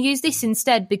anymore. I'm going to use this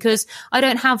instead because I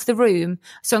don't have the room.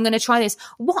 So I'm going to try this.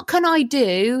 What can I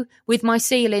do with my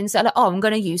ceilings? Like, oh, I'm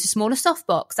going to use a smaller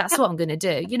softbox. That's what I'm going to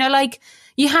do. You know, like,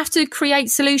 you have to create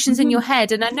solutions in your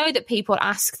head. And I know that people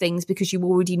ask things because you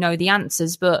already know the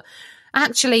answers, but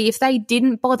actually, if they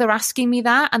didn't bother asking me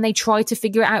that and they tried to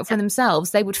figure it out for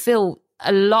themselves, they would feel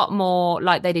a lot more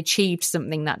like they'd achieved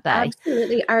something that day.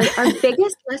 Absolutely. Our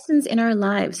biggest lessons in our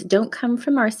lives don't come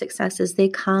from our successes. They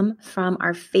come from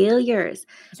our failures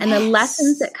and the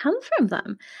lessons that come from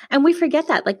them. And we forget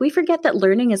that. Like, we forget that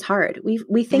learning is hard.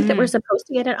 We think that we're supposed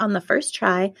to get it on the first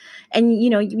try. And,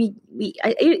 you know,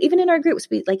 even in our groups,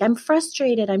 we like, I'm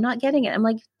frustrated. I'm not getting it. I'm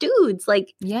like, dudes,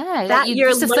 like, that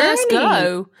you're learning. The first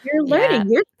go. You're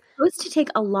learning. You're supposed to take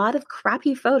a lot of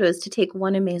crappy photos to take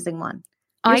one amazing one.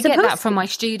 I get that from my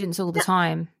students all the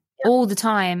time, all the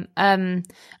time. And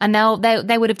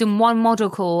they would have done one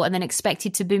model call and then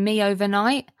expected to be me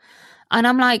overnight. And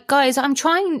I'm like, guys, I'm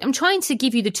trying to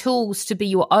give you the tools to be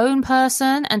your own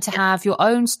person and to have your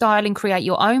own style and create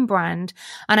your own brand.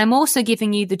 And I'm also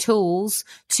giving you the tools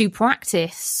to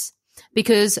practice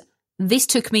because this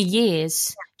took me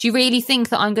years. Do you really think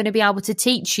that I'm going to be able to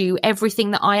teach you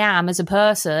everything that I am as a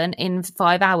person in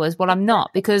 5 hours? Well, I'm not,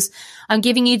 because I'm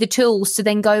giving you the tools to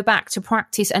then go back to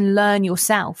practice and learn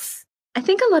yourself. I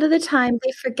think a lot of the time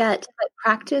they forget that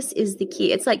practice is the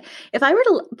key. It's like, if I were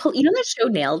to pull, you know, that show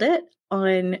Nailed It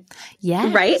on,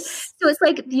 right? So it's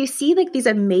like, you see like these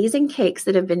amazing cakes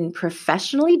that have been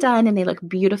professionally done and they look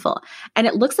beautiful and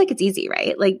it looks like it's easy,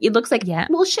 right? Like it looks like,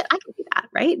 well, shit, I can do that,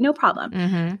 right? No problem.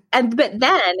 But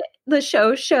then the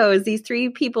show shows these 3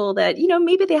 people that, you know,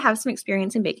 maybe they have some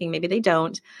experience in baking, maybe they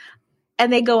don't.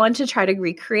 And they go on to try to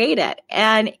recreate it.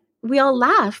 And we all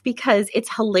laugh because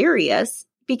it's hilarious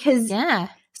because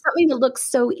something that looks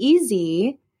so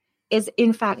easy is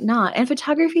in fact not. And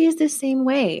photography is the same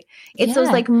way. It's those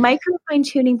like micro fine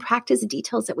tuning practice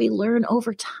details that we learn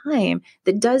over time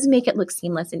that does make it look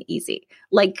seamless and easy.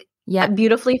 Like a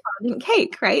beautifully fondant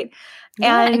cake, right?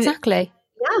 Yeah, and exactly.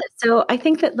 Yeah. So I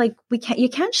think that like you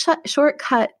can't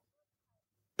shortcut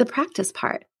the practice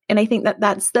part. And I think that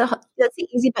that's the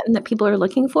easy button that people are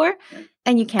looking for.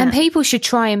 And you can't. And people should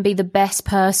try and be the best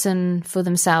person for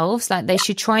themselves. Like they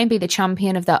should try and be the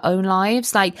champion of their own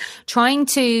lives. Like trying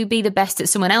to be the best at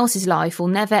someone else's life will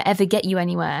never, ever get you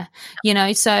anywhere. You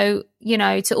know, so, you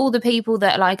know, to all the people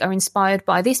that like are inspired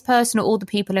by this person or all the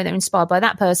people that are inspired by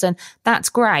that person, that's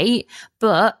great.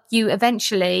 But you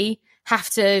eventually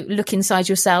have to look inside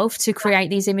yourself to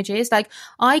create these images. Like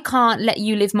I can't let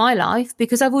you live my life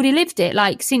because I've already lived it.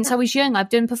 Like since I was young, I've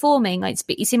done performing. Like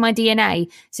it's in my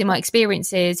DNA. It's in my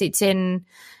experiences. It's in,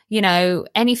 you know,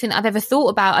 anything that I've ever thought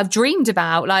about, I've dreamed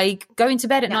about, like going to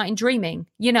bed at night and dreaming,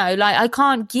 you know, like I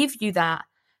can't give you that.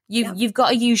 You've got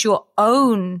to use your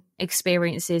own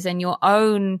experiences and your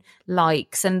own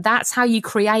likes. And that's how you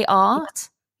create art.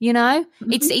 You know,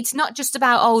 it's not just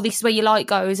about, oh, this is where your light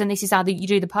goes and this is how you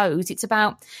do the pose. It's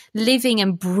about living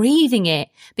and breathing it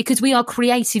because we are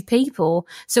creative people.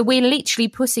 So we're literally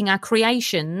putting our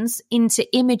creations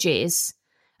into images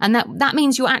And that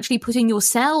means you're actually putting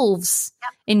yourselves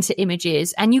into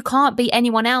images, and you can't be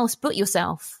anyone else but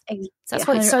yourself. So that's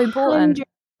why it's so important.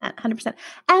 100%.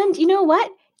 And you know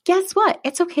what? Guess what?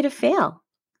 It's okay to fail.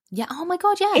 Yeah. Oh my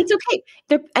God. Yeah. It's okay.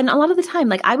 And a lot of the time,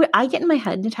 like I get in my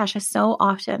head, Natasha, so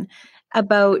often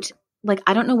about like,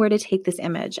 I don't know where to take this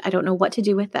image. I don't know what to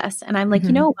do with this. And I'm like,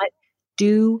 you know what?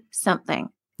 Do something.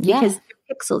 Because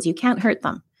they're pixels, you can't hurt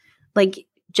them. Like,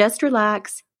 just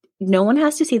relax. No one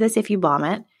has to see this if you bomb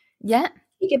it. Yeah.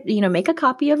 Make a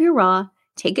copy of your raw,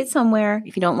 take it somewhere.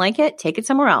 If you don't like it, take it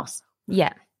somewhere else.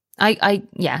 Yeah. I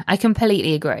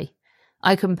completely agree.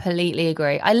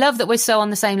 I love that we're so on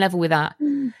the same level with that.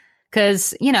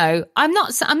 Because, I'm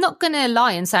not going to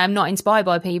lie and say I'm not inspired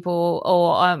by people,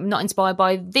 or I'm not inspired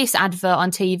by this advert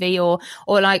on TV, or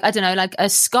like, I don't know, like a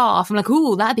scarf. I'm like,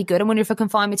 ooh, that'd be good. I wonder if I can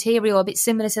find material a bit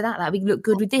similar to that. That'd look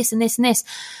good with this and this and this.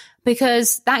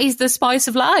 Because that is the spice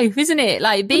of life, isn't it?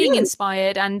 Like being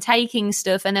inspired and taking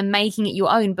stuff and then making it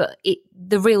your own. But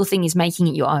the real thing is making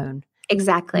it your own.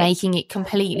 Exactly. Making it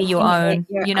completely your own,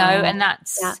 and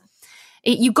that's,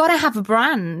 you've got to have a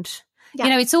brand.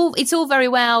 Yeah. It's all very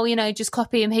well, just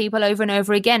copying people over and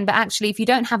over again. But actually, if you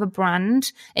don't have a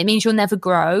brand, it means you'll never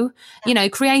grow. Yeah.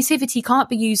 Creativity can't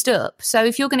be used up. So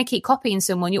if you're going to keep copying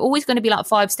someone, you're always going to be like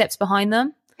 5 steps behind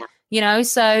them,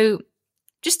 so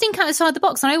just think outside the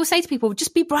box. And I always say to people,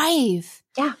 just be brave.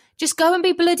 Yeah. Just go and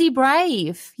be bloody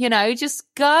brave.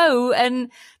 Just go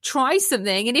and try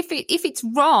something. And if it's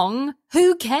wrong,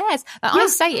 who cares? Like, I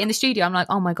say it in the studio. I'm like,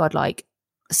 oh my God, like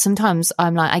sometimes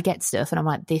I'm like, I get stuff and I'm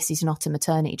like, this is not a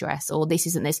maternity dress, or this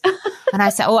isn't this. And I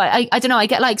say, I don't know, I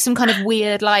get like some kind of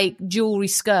weird like jewelry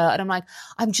skirt, and I'm like,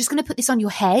 I'm just going to put this on your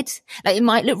head. Like it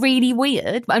might look really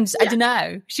weird, but I don't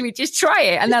know. Should we just try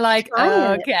it? And they're like,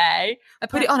 oh, okay. I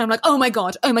put it on. I'm like, oh my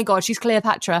God, she's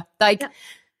Cleopatra. Like,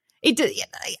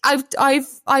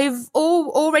 I've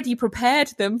already prepared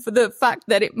them for the fact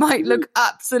that it might look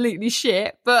absolutely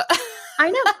shit, but I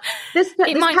know this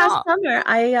past summer,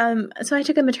 I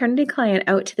took a maternity client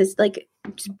out to this like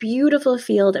beautiful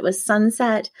field. It was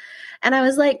sunset, and I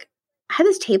was like, I had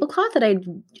this tablecloth that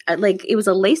it was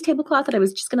a lace tablecloth that I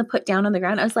was just going to put down on the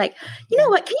ground. I was like, you know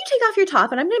what? Can you take off your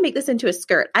top? And I'm going to make this into a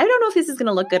skirt. I don't know if this is going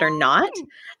to look good or not.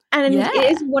 And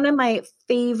it is one of my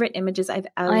favorite images I've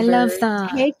ever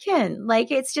taken. Like,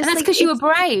 it's just, and that's because you were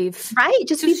brave, right?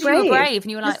 Just be brave. You were brave,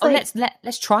 and you were like,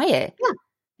 let's try it. Yeah,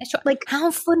 let's try. Like, how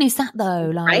fun is that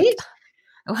though? Like,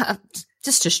 right?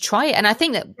 Just try it. And I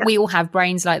think that we all have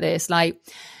brains like this. Like,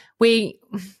 we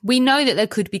know that there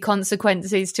could be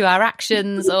consequences to our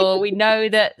actions, or we know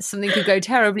that something could go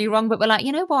terribly wrong, but we're like,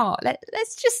 you know what?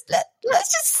 Let's just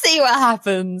see what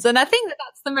happens. And I think that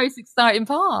that's the most exciting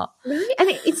part. Right? And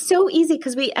it's so easy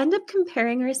because we end up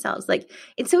comparing ourselves. Like,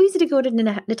 it's so easy to go to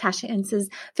Natasha Ince's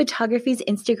photography's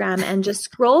Instagram and just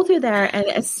scroll through there and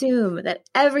assume that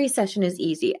every session is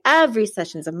easy. Every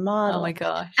session is a model. Oh my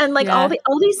gosh. And like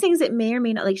all these things that may or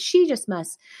may not, like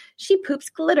she poops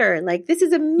glitter. Like, this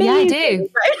is amazing. Yeah, I do.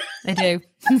 Right? I do.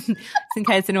 In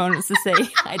case anyone wants to see,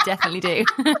 I definitely do.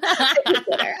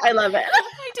 I love it.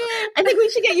 I do. I think we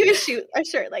should get you a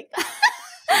shirt like that.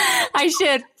 I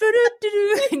should.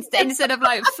 Instead of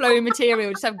like flowing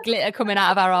material, just have glitter coming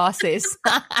out of our asses.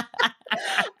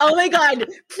 Oh my God.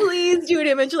 Please do an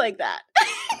image like that.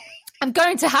 I'm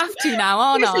going to have to now,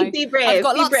 aren't I? Be brave. I've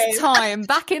got lots of time.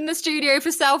 Back in the studio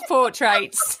for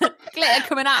self-portraits. Glitter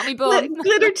coming out of me bum.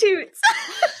 Glitter toots.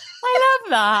 I love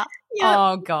that. Yep.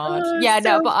 Oh God. But funny.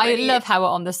 I love how we're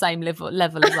on the same level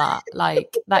as that.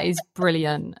 Like, that is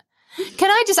brilliant.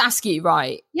 Can I just ask you,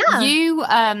 right? Yeah.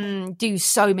 You do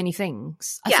so many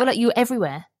things. I feel like you're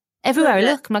everywhere. Everywhere I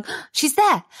look, I'm like, oh, she's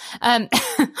there.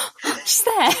 She's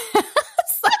there.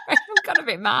 Sorry, I've got a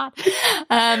bit mad.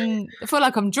 I feel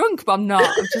like I'm drunk, but I'm not.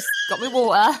 I've just got my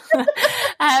water.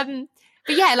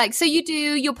 But yeah, like, so you do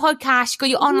your podcast, you got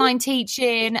your online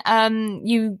teaching,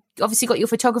 you obviously got your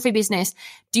photography business.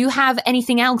 Do you have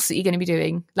anything else that you're going to be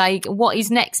doing? Like, what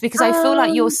is next? Because I feel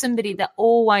like you're somebody that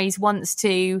always wants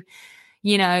to,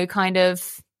 kind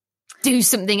of do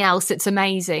something else that's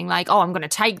amazing. Like, oh, I'm going to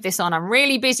take this on. I'm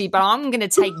really busy, but I'm going to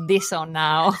take this on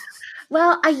now.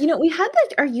 Well, we had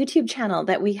our YouTube channel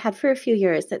that we had for a few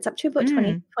years that's up to about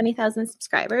 20,000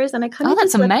 subscribers. And I kind of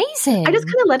that's amazing. I just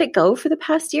kind of let it go for the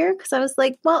past year because I was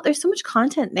like, well, there's so much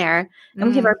content there and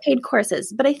we have our paid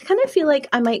courses. But I kind of feel like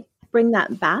I might bring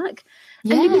that back. And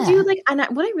maybe do what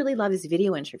I really love is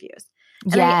video interviews.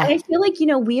 And I feel like,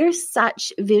 we are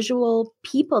such visual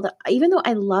people that even though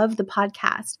I love the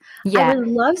podcast, I would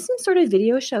love some sort of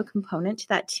video show component to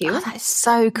that too. Oh, that's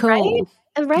so cool. Right?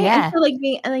 Right. Yeah. And so like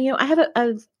me, and I have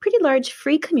a pretty large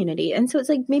free community. And so it's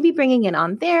like maybe bringing it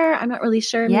on there. I'm not really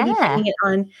sure. Maybe bringing it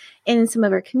on in some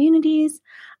of our communities.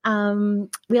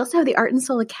 We also have the Art and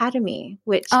Soul Academy,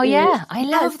 which I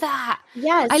love that.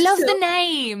 Yes. I love the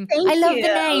name. I love the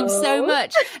name so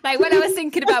much. Like when I was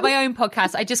thinking about my own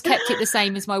podcast, I just kept it the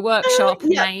same as my workshop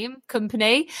name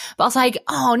company. But I was like,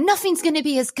 oh, nothing's going to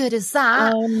be as good as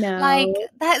that. Oh, no. Like,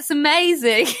 that's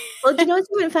amazing. Well, do you know what's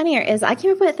even funnier is I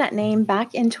came up with that name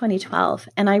back in 2012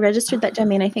 and I registered that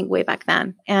domain, I think, way back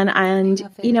then. And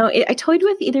I toyed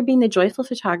with either being the Joyful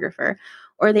Photographer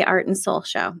or the Art and Soul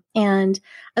Show. And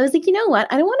I was like, you know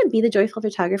what? I don't want to be the joyful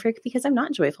photographer because I'm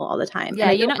not joyful all the time.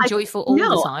 Yeah, you're not joyful all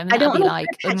the time. I don't want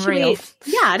to unreal.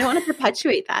 Yeah, I don't want to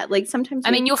perpetuate that. Like sometimes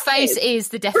I mean, your face is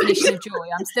the definition of joy.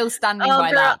 I'm still standing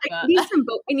by that. But... I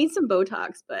need some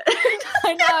Botox, but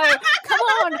I know. Come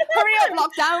on, hurry up,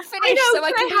 lockdown finish so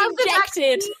I can be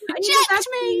injected. Inject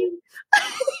me.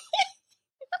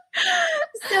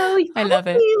 So I love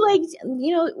it.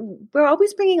 We're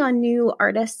always bringing on new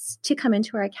artists to come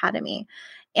into our academy.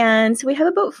 And so we have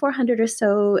about 400 or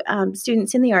so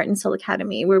students in the Art and Soul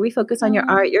Academy where we focus on your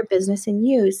art, your business, and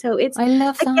you. So it's, I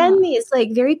love that. Again, these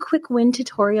like very quick win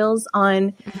tutorials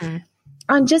on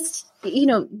just,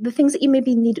 the things that you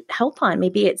maybe need help on.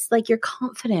 Maybe it's like your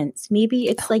confidence. Maybe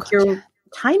it's your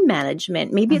time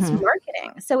management. Maybe it's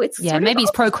marketing. So it's maybe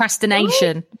it's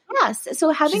procrastination. Yes. So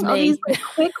having all these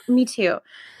me too.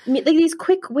 Like these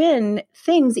quick win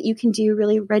things that you can do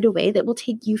really right away that will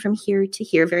take you from here to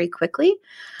here very quickly.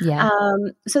 Yeah.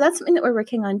 So that's something that we're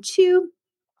working on too.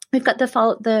 We've got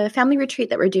the family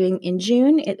retreat that we're doing in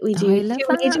June. We do 2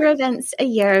 major events a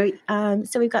year.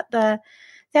 So we've got the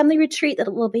family retreat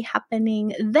that will be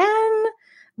happening. Then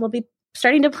we'll be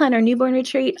starting to plan our newborn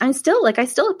retreat. I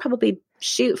still probably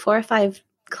shoot 4 or 5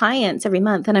 clients every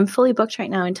month, and I'm fully booked right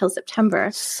now until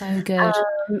September. So good.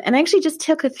 And I actually just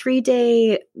took a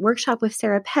 3-day workshop with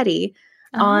Sarah Petty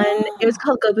it was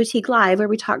called Go Boutique Live,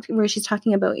 where she's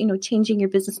talking about, changing your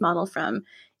business model from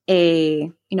a,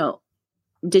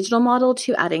 digital model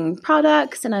to adding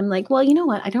products. And I'm like, well, you know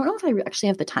what? I don't know if I actually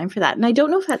have the time for that. And I don't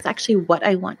know if that's actually what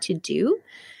I want to do.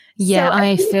 Yeah, so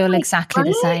I feel exactly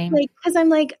the same. Because I'm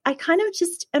like, I kind of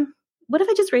just what if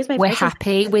I just raise my prices? We're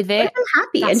happy with it. I'm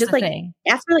happy and just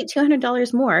ask for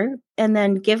 $200 more and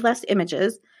then give less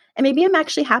images. And maybe I'm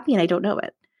actually happy and I don't know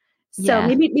it. So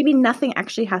maybe nothing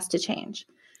actually has to change.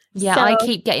 Yeah, I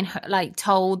keep getting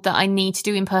told that I need to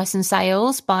do in-person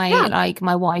sales by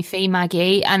my wifey,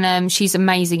 Maggie. And she's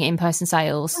amazing at in-person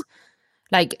sales.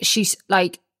 She's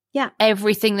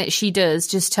everything that she does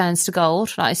just turns to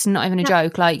gold. It's not even a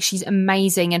joke. She's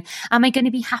amazing. And am I going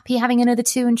to be happy having another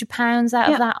 £200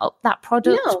 out of that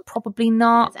product? No. Probably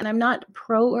not. And I'm not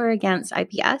pro or against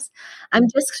IPS. I'm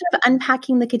just sort of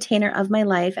unpacking the container of my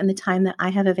life and the time that I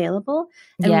have available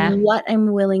and what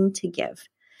I'm willing to give.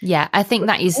 Yeah, I think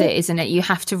that is it, isn't it? You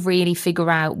have to really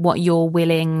figure out what you're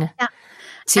willing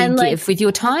to give with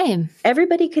your time.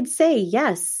 Everybody could say,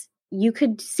 yes, you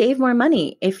could save more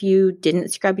money if you didn't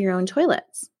scrub your own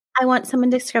toilets. I want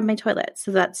someone to scrub my toilets. So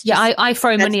that's I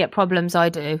throw money at problems. I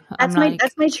do. That's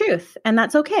my truth. And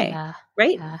that's okay. Yeah,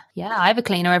 right? Yeah. I have a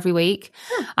cleaner every week.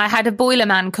 Yeah. I had a boiler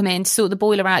man come in to sort the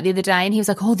boiler out the other day and he was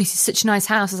like, oh, this is such a nice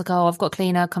house. I was like, oh, I've got a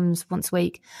cleaner, comes once a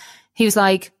week. He was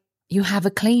like, you have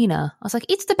a cleaner? I was like,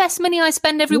 it's the best money I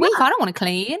spend every week. I don't want to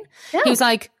clean. Yeah. He was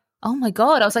like, oh my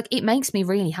God. I was like, it makes me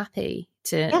really happy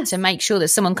to make sure that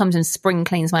someone comes and spring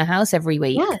cleans my house every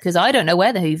week because I don't know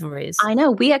where the Hoover is. I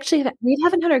know. We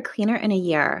haven't had our cleaner in a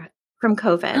year from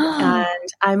COVID. And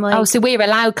I'm like, oh, so we're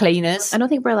allowed cleaners? I don't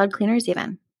think we're allowed cleaners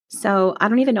even. So I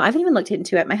don't even know. I haven't even looked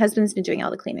into it. My husband's been doing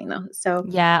all the cleaning though. So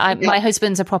my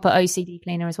husband's a proper OCD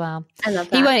cleaner as well. I love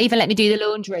that. He won't even let me do the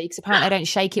laundry because apparently I don't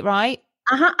shake it right.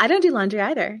 I don't do laundry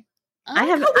either. I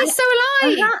haven't. We're so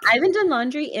alike. I haven't done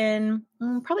laundry in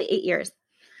probably 8 years.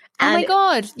 And, oh my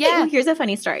God. Yeah. Here's a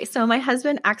funny story. So my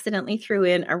husband accidentally threw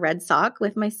in a red sock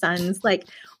with my son's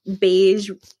beige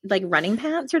running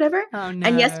pants or whatever. Oh no.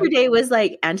 And yesterday was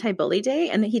anti-bully day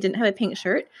and he didn't have a pink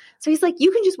shirt. So he's like,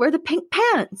 you can just wear the pink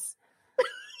pants.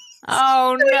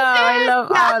 Oh no. I love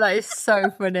that is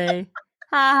so funny.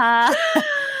 Haha.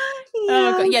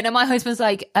 Oh God. Yeah, no, my husband's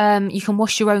like, you can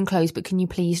wash your own clothes, but can you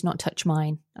please not touch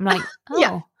mine? I'm like,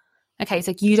 oh. Okay, it's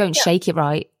like you don't shake it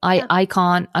right. I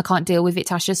can't deal with it,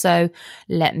 Tasha. So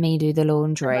let me do the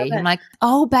laundry. I'm like,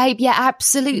 oh babe, yeah,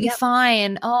 absolutely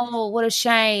fine. Oh, what a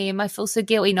shame. I feel so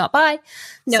guilty. Not bye.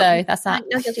 No, so that's that.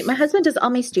 No guilty. My husband does all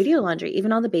my studio laundry,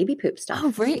 even all the baby poop stuff.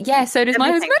 Oh really? Yeah. So does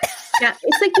my husband. Yeah,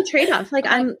 it's like the trade-off. Like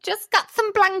I'm just got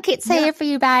some blankets here for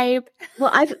you, babe.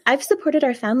 Well, I've supported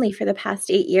our family for the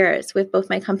past 8 years with both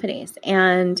my companies.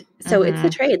 And so it's the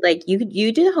trade. Like you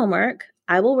do the homework,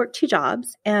 I will work 2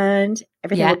 jobs and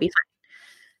everything will be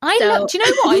fine. Do you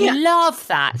know what? I love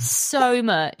that so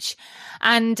much.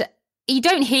 And you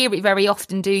don't hear it very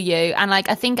often, do you? And like,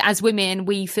 I think as women,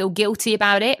 we feel guilty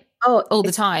about it all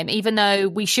the time, even though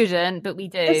we shouldn't, but we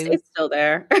do. It's still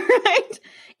there, right?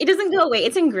 It doesn't go away.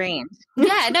 It's ingrained.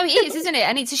 Yeah, no, it is, isn't it?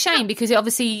 And it's a shame because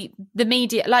obviously the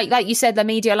media, like you said, the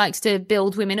media likes to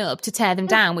build women up to tear them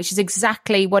down, which is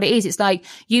exactly what it is. It's like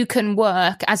you can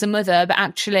work as a mother, but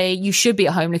actually you should be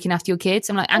at home looking after your kids.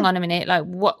 I'm like, hang on a minute, like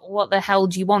what the hell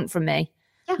do you want from me?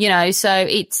 Yeah. You know, so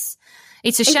it's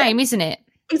a shame, isn't it?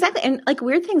 Exactly. And like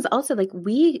weird things also, like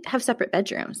we have separate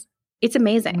bedrooms. It's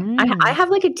amazing. I have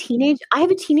like a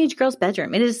teenage girl's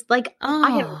bedroom. It is like,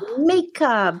 I have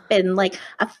makeup and like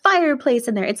a fireplace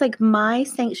in there. It's like my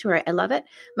sanctuary. I love it.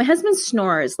 My husband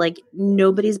snores like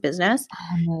nobody's business.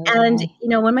 And, you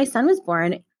know, when my son was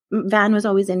born, Van was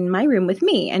always in my room with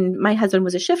me, and my husband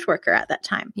was a shift worker at that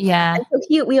time. Yeah. And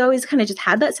so we always kind of just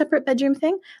had that separate bedroom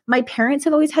thing. My parents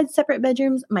have always had separate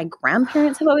bedrooms. My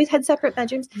grandparents have always had separate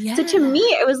bedrooms. Yeah. So to me,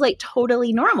 it was like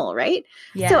totally normal, right?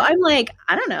 Yeah. So I'm like,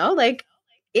 I don't know, like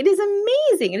it is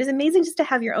amazing. It is amazing just to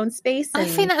have your own space. I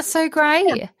think that's so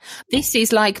great. Yeah. This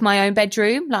is like my own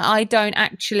bedroom. Like I don't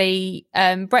actually,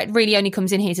 Brett really only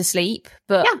comes in here to sleep,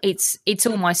 but it's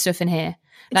all my stuff in here.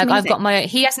 Like amazing.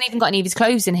 He hasn't even got any of his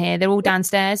clothes in here. They're all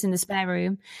downstairs in the spare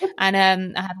room. And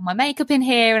I have all my makeup in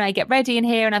here and I get ready in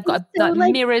here and I've got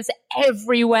mirrors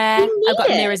everywhere. I've got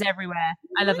mirrors everywhere.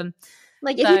 I love them.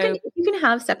 Like if you can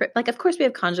have separate, like of course we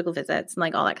have conjugal visits and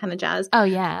like all that kind of jazz. Oh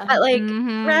yeah. But like,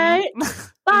 right?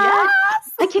 But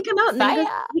I kick him out and then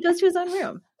he goes to his own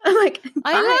room. I'm like,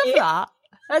 bye. I love that.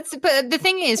 But the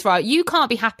thing is, right, you can't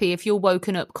be happy if you're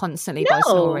woken up constantly by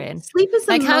snoring. Sleep is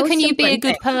the like, how can you be a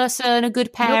good thing. person, a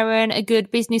good parent, a good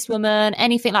businesswoman,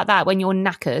 anything like that when you're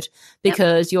knackered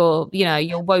because you're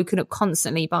woken up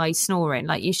constantly by snoring?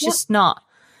 Like, it's just not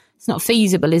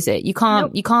feasible, is it? You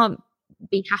can't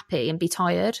be happy and be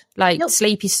tired. Like,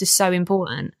 sleep is just so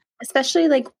important. Especially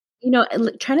like, you know,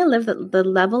 trying to live the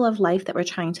level of life that we're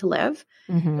trying to live.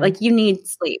 Like, you need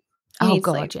sleep.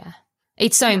 Yeah.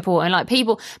 It's so important. Like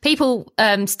people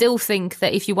still think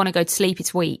that if you want to go to sleep,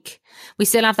 it's weak. We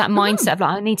still have that mindset of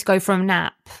like, I need to go for a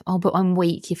nap. Oh, but I'm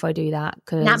weak if I do that.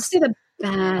 Naps are the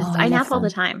best. I nap all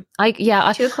the time. 2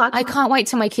 o'clock. I can't wait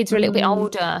till my kids are a little bit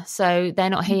older, so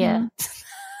they're not here.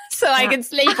 So I can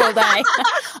sleep all day.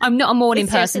 I'm not a morning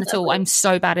person at all. I'm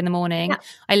so bad in the morning.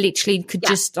 I literally could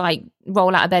just like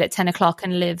roll out of bed at 10 o'clock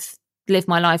and live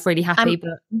my life really happy.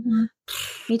 But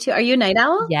me too. Are you a night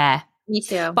owl? Yeah. Me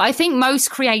too. But I think most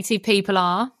creative people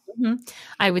are,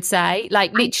 I would say.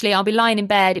 Like, literally, I'll be lying in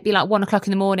bed. It'd be like 1 o'clock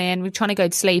in the morning. We're trying to go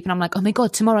to sleep. And I'm like, oh, my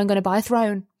God, tomorrow I'm going to buy a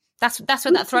throne. That's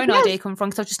where that throne idea come from,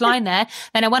 because I was just lying there.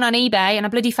 Then I went on eBay and I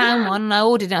bloody found one and I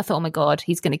ordered it. And I thought, oh, my God,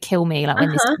 he's going to kill me like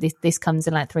when this comes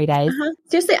in like 3 days.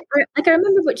 Seriously, like I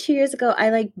remember about 2 years ago,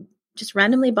 I like just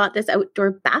randomly bought this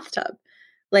outdoor bathtub.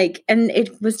 Like, and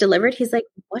it was delivered. He's like,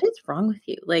 what is wrong with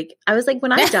you? Like, I was like,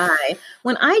 when I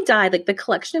die, like the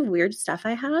collection of weird stuff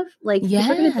I have, like, people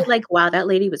are going to be like, wow, that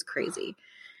lady was crazy.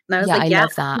 And I was like, I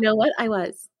love that. You know what? I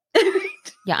was.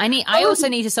 Yeah. I also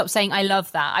need to stop saying, I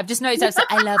love that. I've just noticed I've said,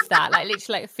 I love that. Like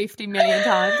literally like 50 million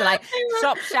times. Like,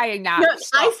 stop saying that. No,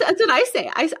 that's what I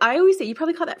say. I always say, you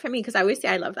probably call that for me, because I always say,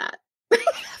 I love that. I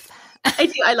love that. I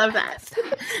do. I love that.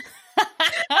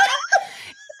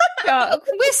 God,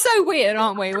 we're so weird,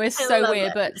 aren't we? We're so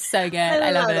weird, but so good.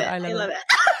 I love it. I love it.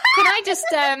 Can I just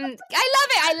I love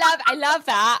it. I love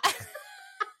that.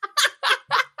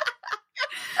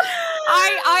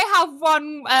 I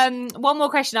have one more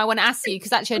question I want to ask you,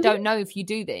 because actually I don't know if you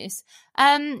do this.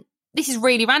 This is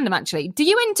really random, actually. Do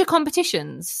you enter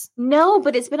competitions? No,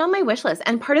 but it's been on my wish list.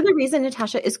 And part of the reason,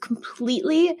 Natasha, is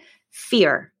completely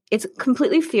fear. It's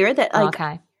completely fear that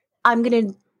like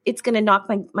it's going to knock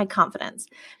my confidence,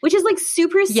 which is like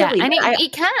super silly. Yeah, and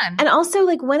it can. And also,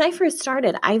 like, when I first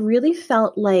started, I really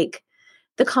felt like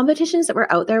the competitions that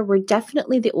were out there were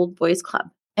definitely the old boys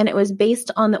club. And it was based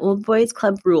on the old boys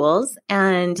club rules.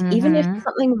 And even if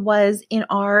something was in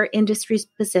our industry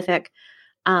specific,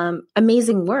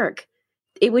 amazing work,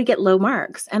 it would get low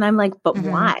marks. And I'm like, but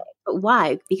why? But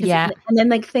why? Because and then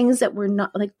like things that were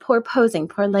not like poor posing,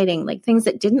 poor lighting, like things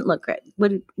that didn't look great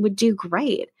would do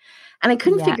great. And I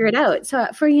couldn't figure it out. So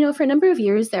for a number of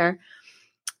years there,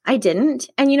 I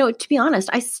didn't. And, to be honest,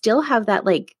 I still have that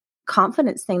like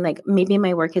confidence thing, like maybe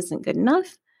my work isn't good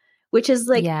enough, which is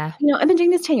like, I've been doing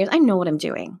this 10 years. I know what I'm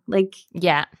doing. Like,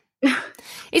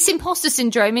 It's imposter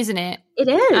syndrome, isn't it? It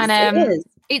is. And it is.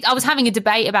 I was having a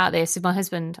debate about this with my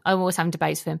husband. I'm always having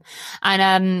debates with him.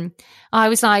 And I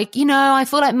was like, I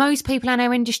feel like most people in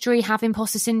our industry have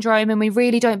imposter syndrome and we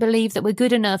really don't believe that we're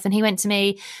good enough. And he went to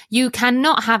me, you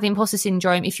cannot have imposter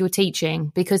syndrome if you're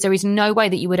teaching, because there is no way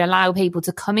that you would allow people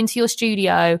to come into your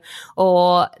studio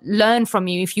or learn from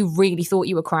you if you really thought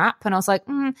you were crap. And I was like,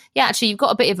 yeah, actually, you've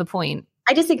got a bit of a point.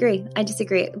 I disagree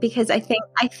because I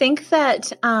think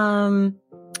that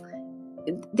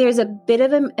there's a bit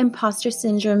of an imposter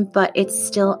syndrome, but it's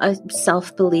still a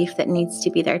self-belief that needs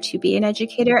to be there to be an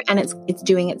educator, and it's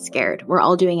doing it scared. We're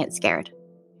all doing it scared,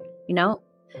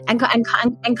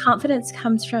 and confidence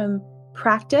comes from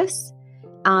practice,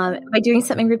 by doing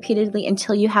something repeatedly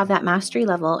until you have that mastery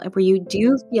level where you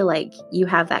do feel like you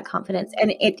have that confidence.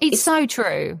 And it's so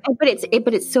true. But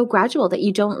it's so gradual that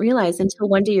you don't realize until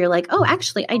one day you're like, oh,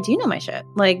 actually, I do know my shit.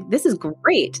 Like, this is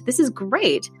great.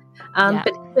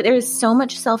 But there's so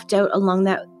much self-doubt along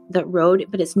that road,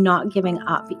 but it's not giving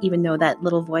up, even though that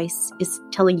little voice is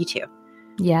telling you to.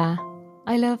 Yeah.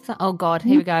 I love that. Oh God,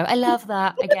 here we go. I love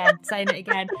that. Again, saying it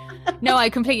again. No, I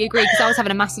completely agree, because I was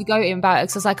having a massive go at him about it,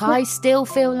 because I was like, I still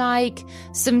feel like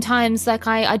sometimes like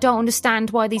I don't understand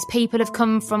why these people have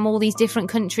come from all these different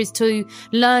countries to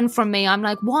learn from me. I'm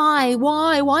like, why do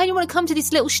you want to come to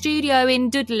this little studio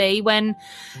in Dudley when,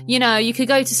 you could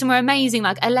go to somewhere amazing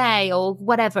like LA or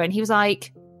whatever? And he was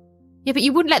like, yeah, but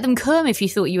you wouldn't let them come if you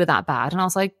thought you were that bad. And I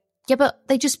was like, yeah, but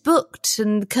they just booked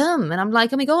and come. And I'm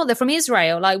like, oh my God, they're from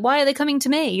Israel. Like, why are they coming to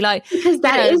me? Like, because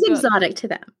that is exotic to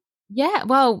them. Yeah,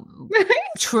 well,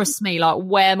 trust me, like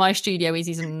where my studio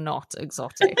is not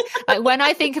exotic. Like when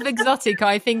I think of exotic,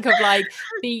 I think of like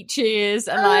beaches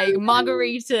and like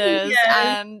margaritas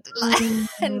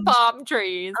and palm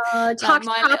trees. Talk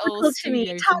tropical to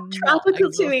me. Talk tropical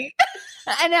to me.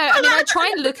 I know. I mean, I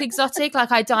try and look exotic.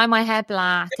 Like I dye my hair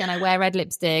black and I wear red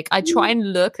lipstick. I try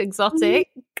and look exotic.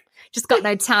 Just got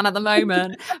no tan at the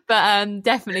moment, but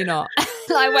definitely not.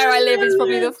 Like where I live is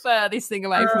probably the furthest thing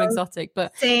away from exotic.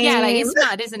 But yeah, like it's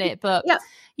mad, isn't it? But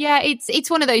yeah, it's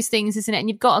one of those things, isn't it? And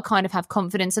you've got to kind of have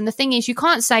confidence. And the thing is, you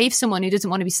can't save someone who doesn't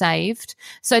want to be saved.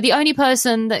 So the only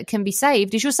person that can be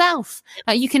saved is yourself.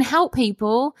 Like you can help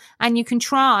people and you can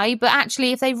try, but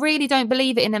actually, if they really don't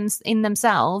believe it in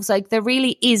themselves, like there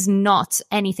really is not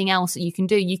anything else that you can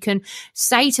do. You can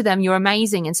say to them, "You're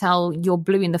amazing," until you're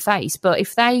blue in the face. But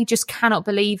if they just cannot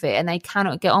believe it and they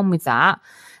cannot get on with that,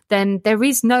 then there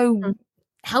is no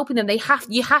helping them.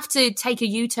 You have to take a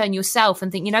U-turn yourself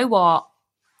and think, you know what?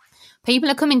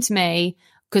 People are coming to me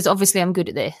because obviously I'm good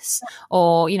at this,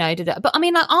 or, but I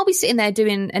mean, like, I'll be sitting there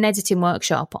doing an editing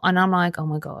workshop and I'm like, oh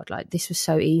my God, like this was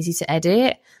so easy to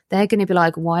edit. They're going to be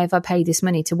like, why have I paid this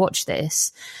money to watch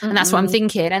this? And that's what I'm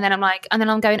thinking. And then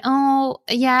I'm going, oh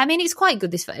yeah, I mean, it's quite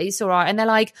good. It's all right. And they're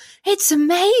like, it's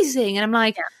amazing. And I'm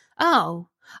like, oh,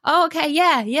 okay.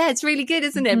 Yeah. It's really good,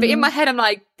 isn't it? But in my head, I'm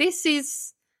like, this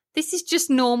is just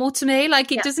normal to me.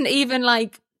 Like it doesn't even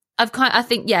like, I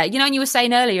think, and you were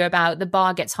saying earlier about the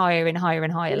bar gets higher and higher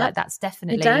and higher. Like that's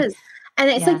definitely. It does. And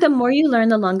it's like the more you learn,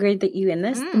 the longer that you in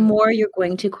this, the more you're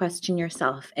going to question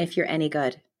yourself if you're any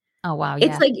good. Oh, wow.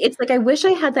 Yeah. It's like I wish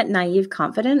I had that naive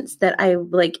confidence that I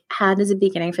like had as a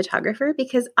beginning photographer,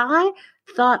 because I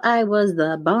thought I was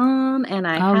the bomb and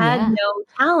I had no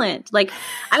talent. Like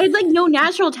I had like no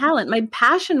natural talent. My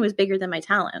passion was bigger than my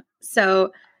talent.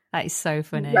 So that is so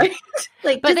funny. Right?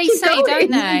 Like, but they say,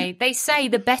 don't they? They say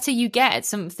the better you get at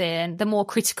something, the more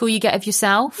critical you get of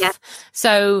yourself. Yeah.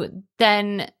 So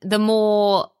then the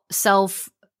more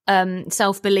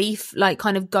self-belief like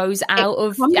kind of goes out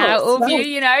of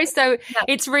you, so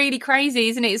it's really crazy,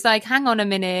 isn't it? It's like, hang on a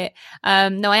minute,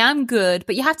 no, I am good,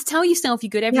 but you have to tell yourself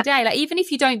you're good every day. Like even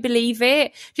if you don't believe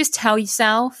it, just tell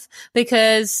yourself.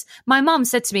 Because my mom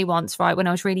said to me once, right, when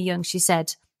I was really young, she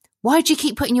said, why do you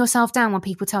keep putting yourself down when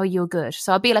people tell you you're good?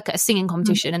 So I'd be like at a singing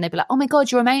competition and they'd be like, oh my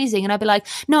God, you're amazing. And I'd be like,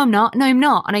 no, I'm not. And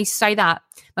I used to say that.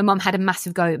 My mum had a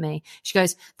massive go at me. She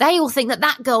goes, they all think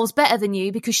that girl's better than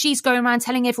you because she's going around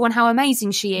telling everyone how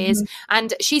amazing she is.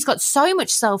 And she's got so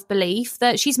much self-belief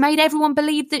that she's made everyone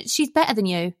believe that she's better than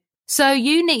you. So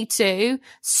you need to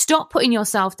stop putting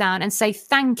yourself down and say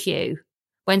thank you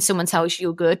when someone tells you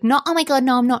you're good. Not, oh my God,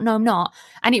 no, I'm not.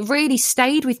 And it really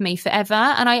stayed with me forever.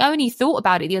 And I only thought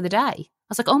about it the other day. I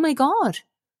was like, oh my God.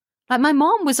 Like my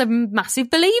mom was a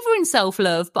massive believer in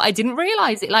self-love, but I didn't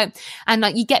realize it. Like, and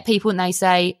like you get people and they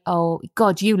say, oh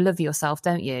God, you love yourself,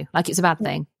 don't you? Like it's a bad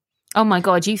thing. Oh my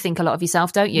God, you think a lot of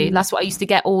yourself, don't you? That's what I used to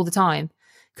get all the time.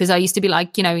 Because I used to be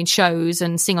like, in shows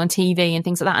and sing on TV and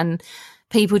things like that. And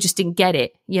people just didn't get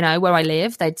it, where I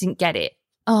live, they didn't get it.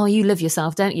 oh, you love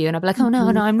yourself, don't you? And I'd be like, oh, no,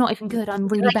 I'm not even good. I'm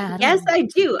really bad. Yes, I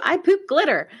do. I poop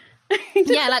glitter.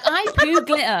 Yeah, like I poo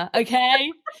glitter,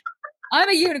 okay? I'm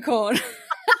a unicorn.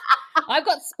 I've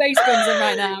got space buns in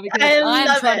right now because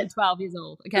I'm trying to be 12 years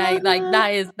old, okay? Like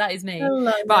that is me.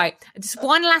 Right, just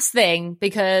one last thing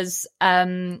because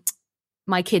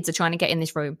my kids are trying to get in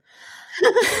this room.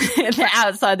 They're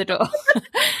outside the door.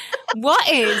 What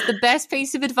is the best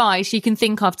piece of advice you can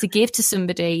think of to give to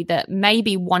somebody that may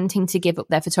be wanting to give up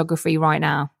their photography right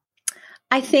now?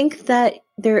 I think that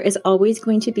there is always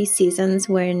going to be seasons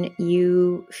when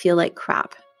you feel like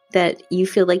crap, that you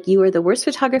feel like you are the worst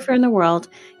photographer in the world.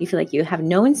 You feel like you have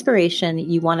no inspiration.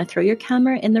 You want to throw your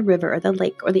camera in the river or the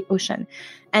lake or the ocean.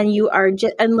 And you are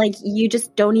just, and like, you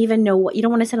just don't even know what, you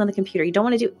don't want to sit on the computer. You don't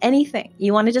want to do anything.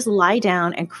 You want to just lie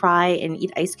down and cry and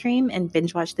eat ice cream and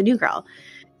binge watch The New Girl.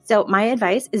 So my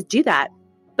advice is do that,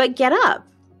 but get up.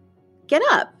 Get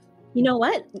up. You know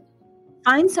what?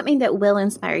 Find something that will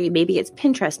inspire you. Maybe it's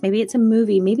Pinterest. Maybe it's a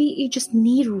movie. Maybe you just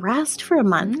need rest for a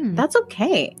month. That's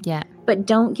okay. Yeah. But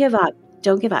don't give up.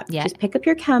 Don't give up. Yeah. Just pick up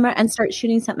your camera and start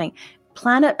shooting something.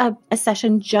 Plan a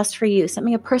session just for you,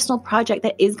 something, a personal project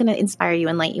that is going to inspire you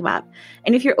and light you up.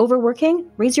 And if you're overworking,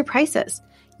 raise your prices.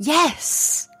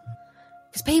 Yes.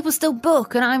 Because people still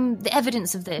book, and I'm the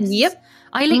evidence of this. Yep.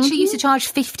 I literally used to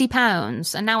charge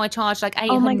 £50, and now I charge like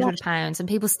 £800, and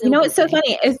people still. You know what's so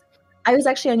funny is I was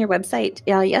actually on your website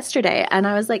yesterday, and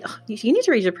I was like, oh, you need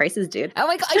to raise your prices, dude. Oh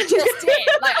my God, I just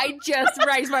did. Like, I just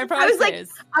raised my prices.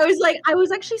 I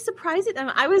was actually surprised at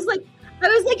them. I was like,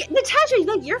 Natasha,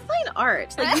 like, you're fine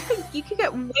art. Like, you could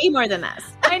get way more than this.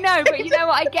 I know, but you know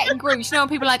what? I get in groups. You know, when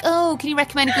people are like, oh, can you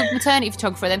recommend a good maternity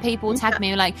photographer? Then people tag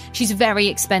me like, she's very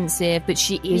expensive, but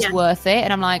she is worth it.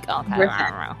 And I'm like, okay,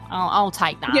 I'll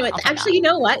take that. You know, actually, you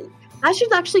know what? That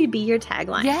should actually be your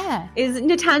tagline. Yeah. Is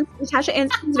Natasha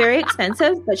Anson's very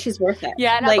expensive, but she's worth it.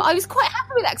 Yeah, no, but I was quite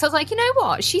happy with that because I was like, you know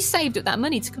what? She saved up that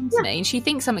money to come to me, and she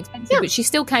thinks I'm expensive, but she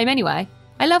still came anyway.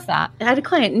 I love that. I had a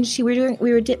client, and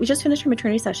we just finished her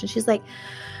maternity session. She's like,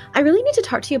 I really need to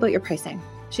talk to you about your pricing.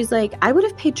 She's like, I would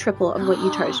have paid triple of what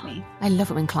you charged me. I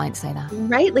love it when clients say that.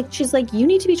 Right? Like, she's like, you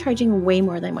need to be charging way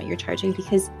more than what you're charging,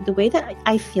 because the way that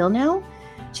I feel now,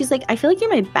 she's like, I feel like you're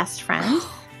my best friend.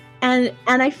 And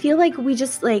I feel like we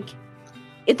just like,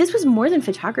 this was more than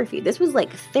photography. This was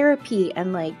like therapy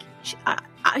and like,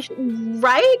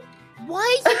 right?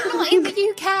 Why are you not in the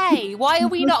UK? Why are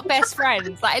we not best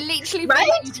friends? Like, I literally feel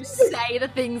like you just say the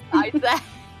things I say.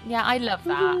 Yeah, I love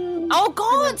that. Oh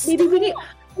God! Maybe we need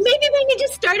to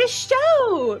start a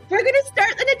show. We're gonna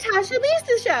start the Natasha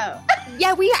Lisa show.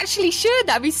 Yeah, we actually should.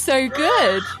 That'd be so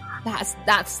good.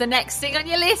 That's the next thing on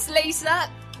your list, Lisa.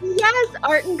 Yes,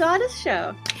 Art and Goddess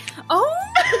show. Oh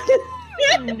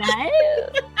no!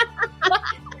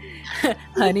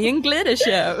 Honey and Glitter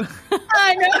show.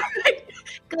 I know.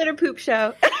 Glitter poop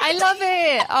show. I love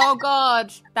it. Oh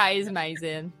God, that is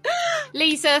amazing.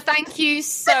 Lisa, thank you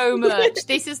so much.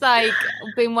 This has like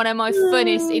been one of my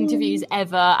funnest interviews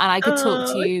ever, and I could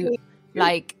talk to you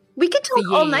like we could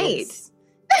talk all night. So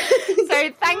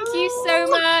thank you so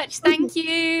much. Thank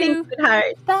you. Thanks,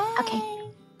 sweetheart. Bye. Okay.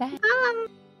 Bye. Bye.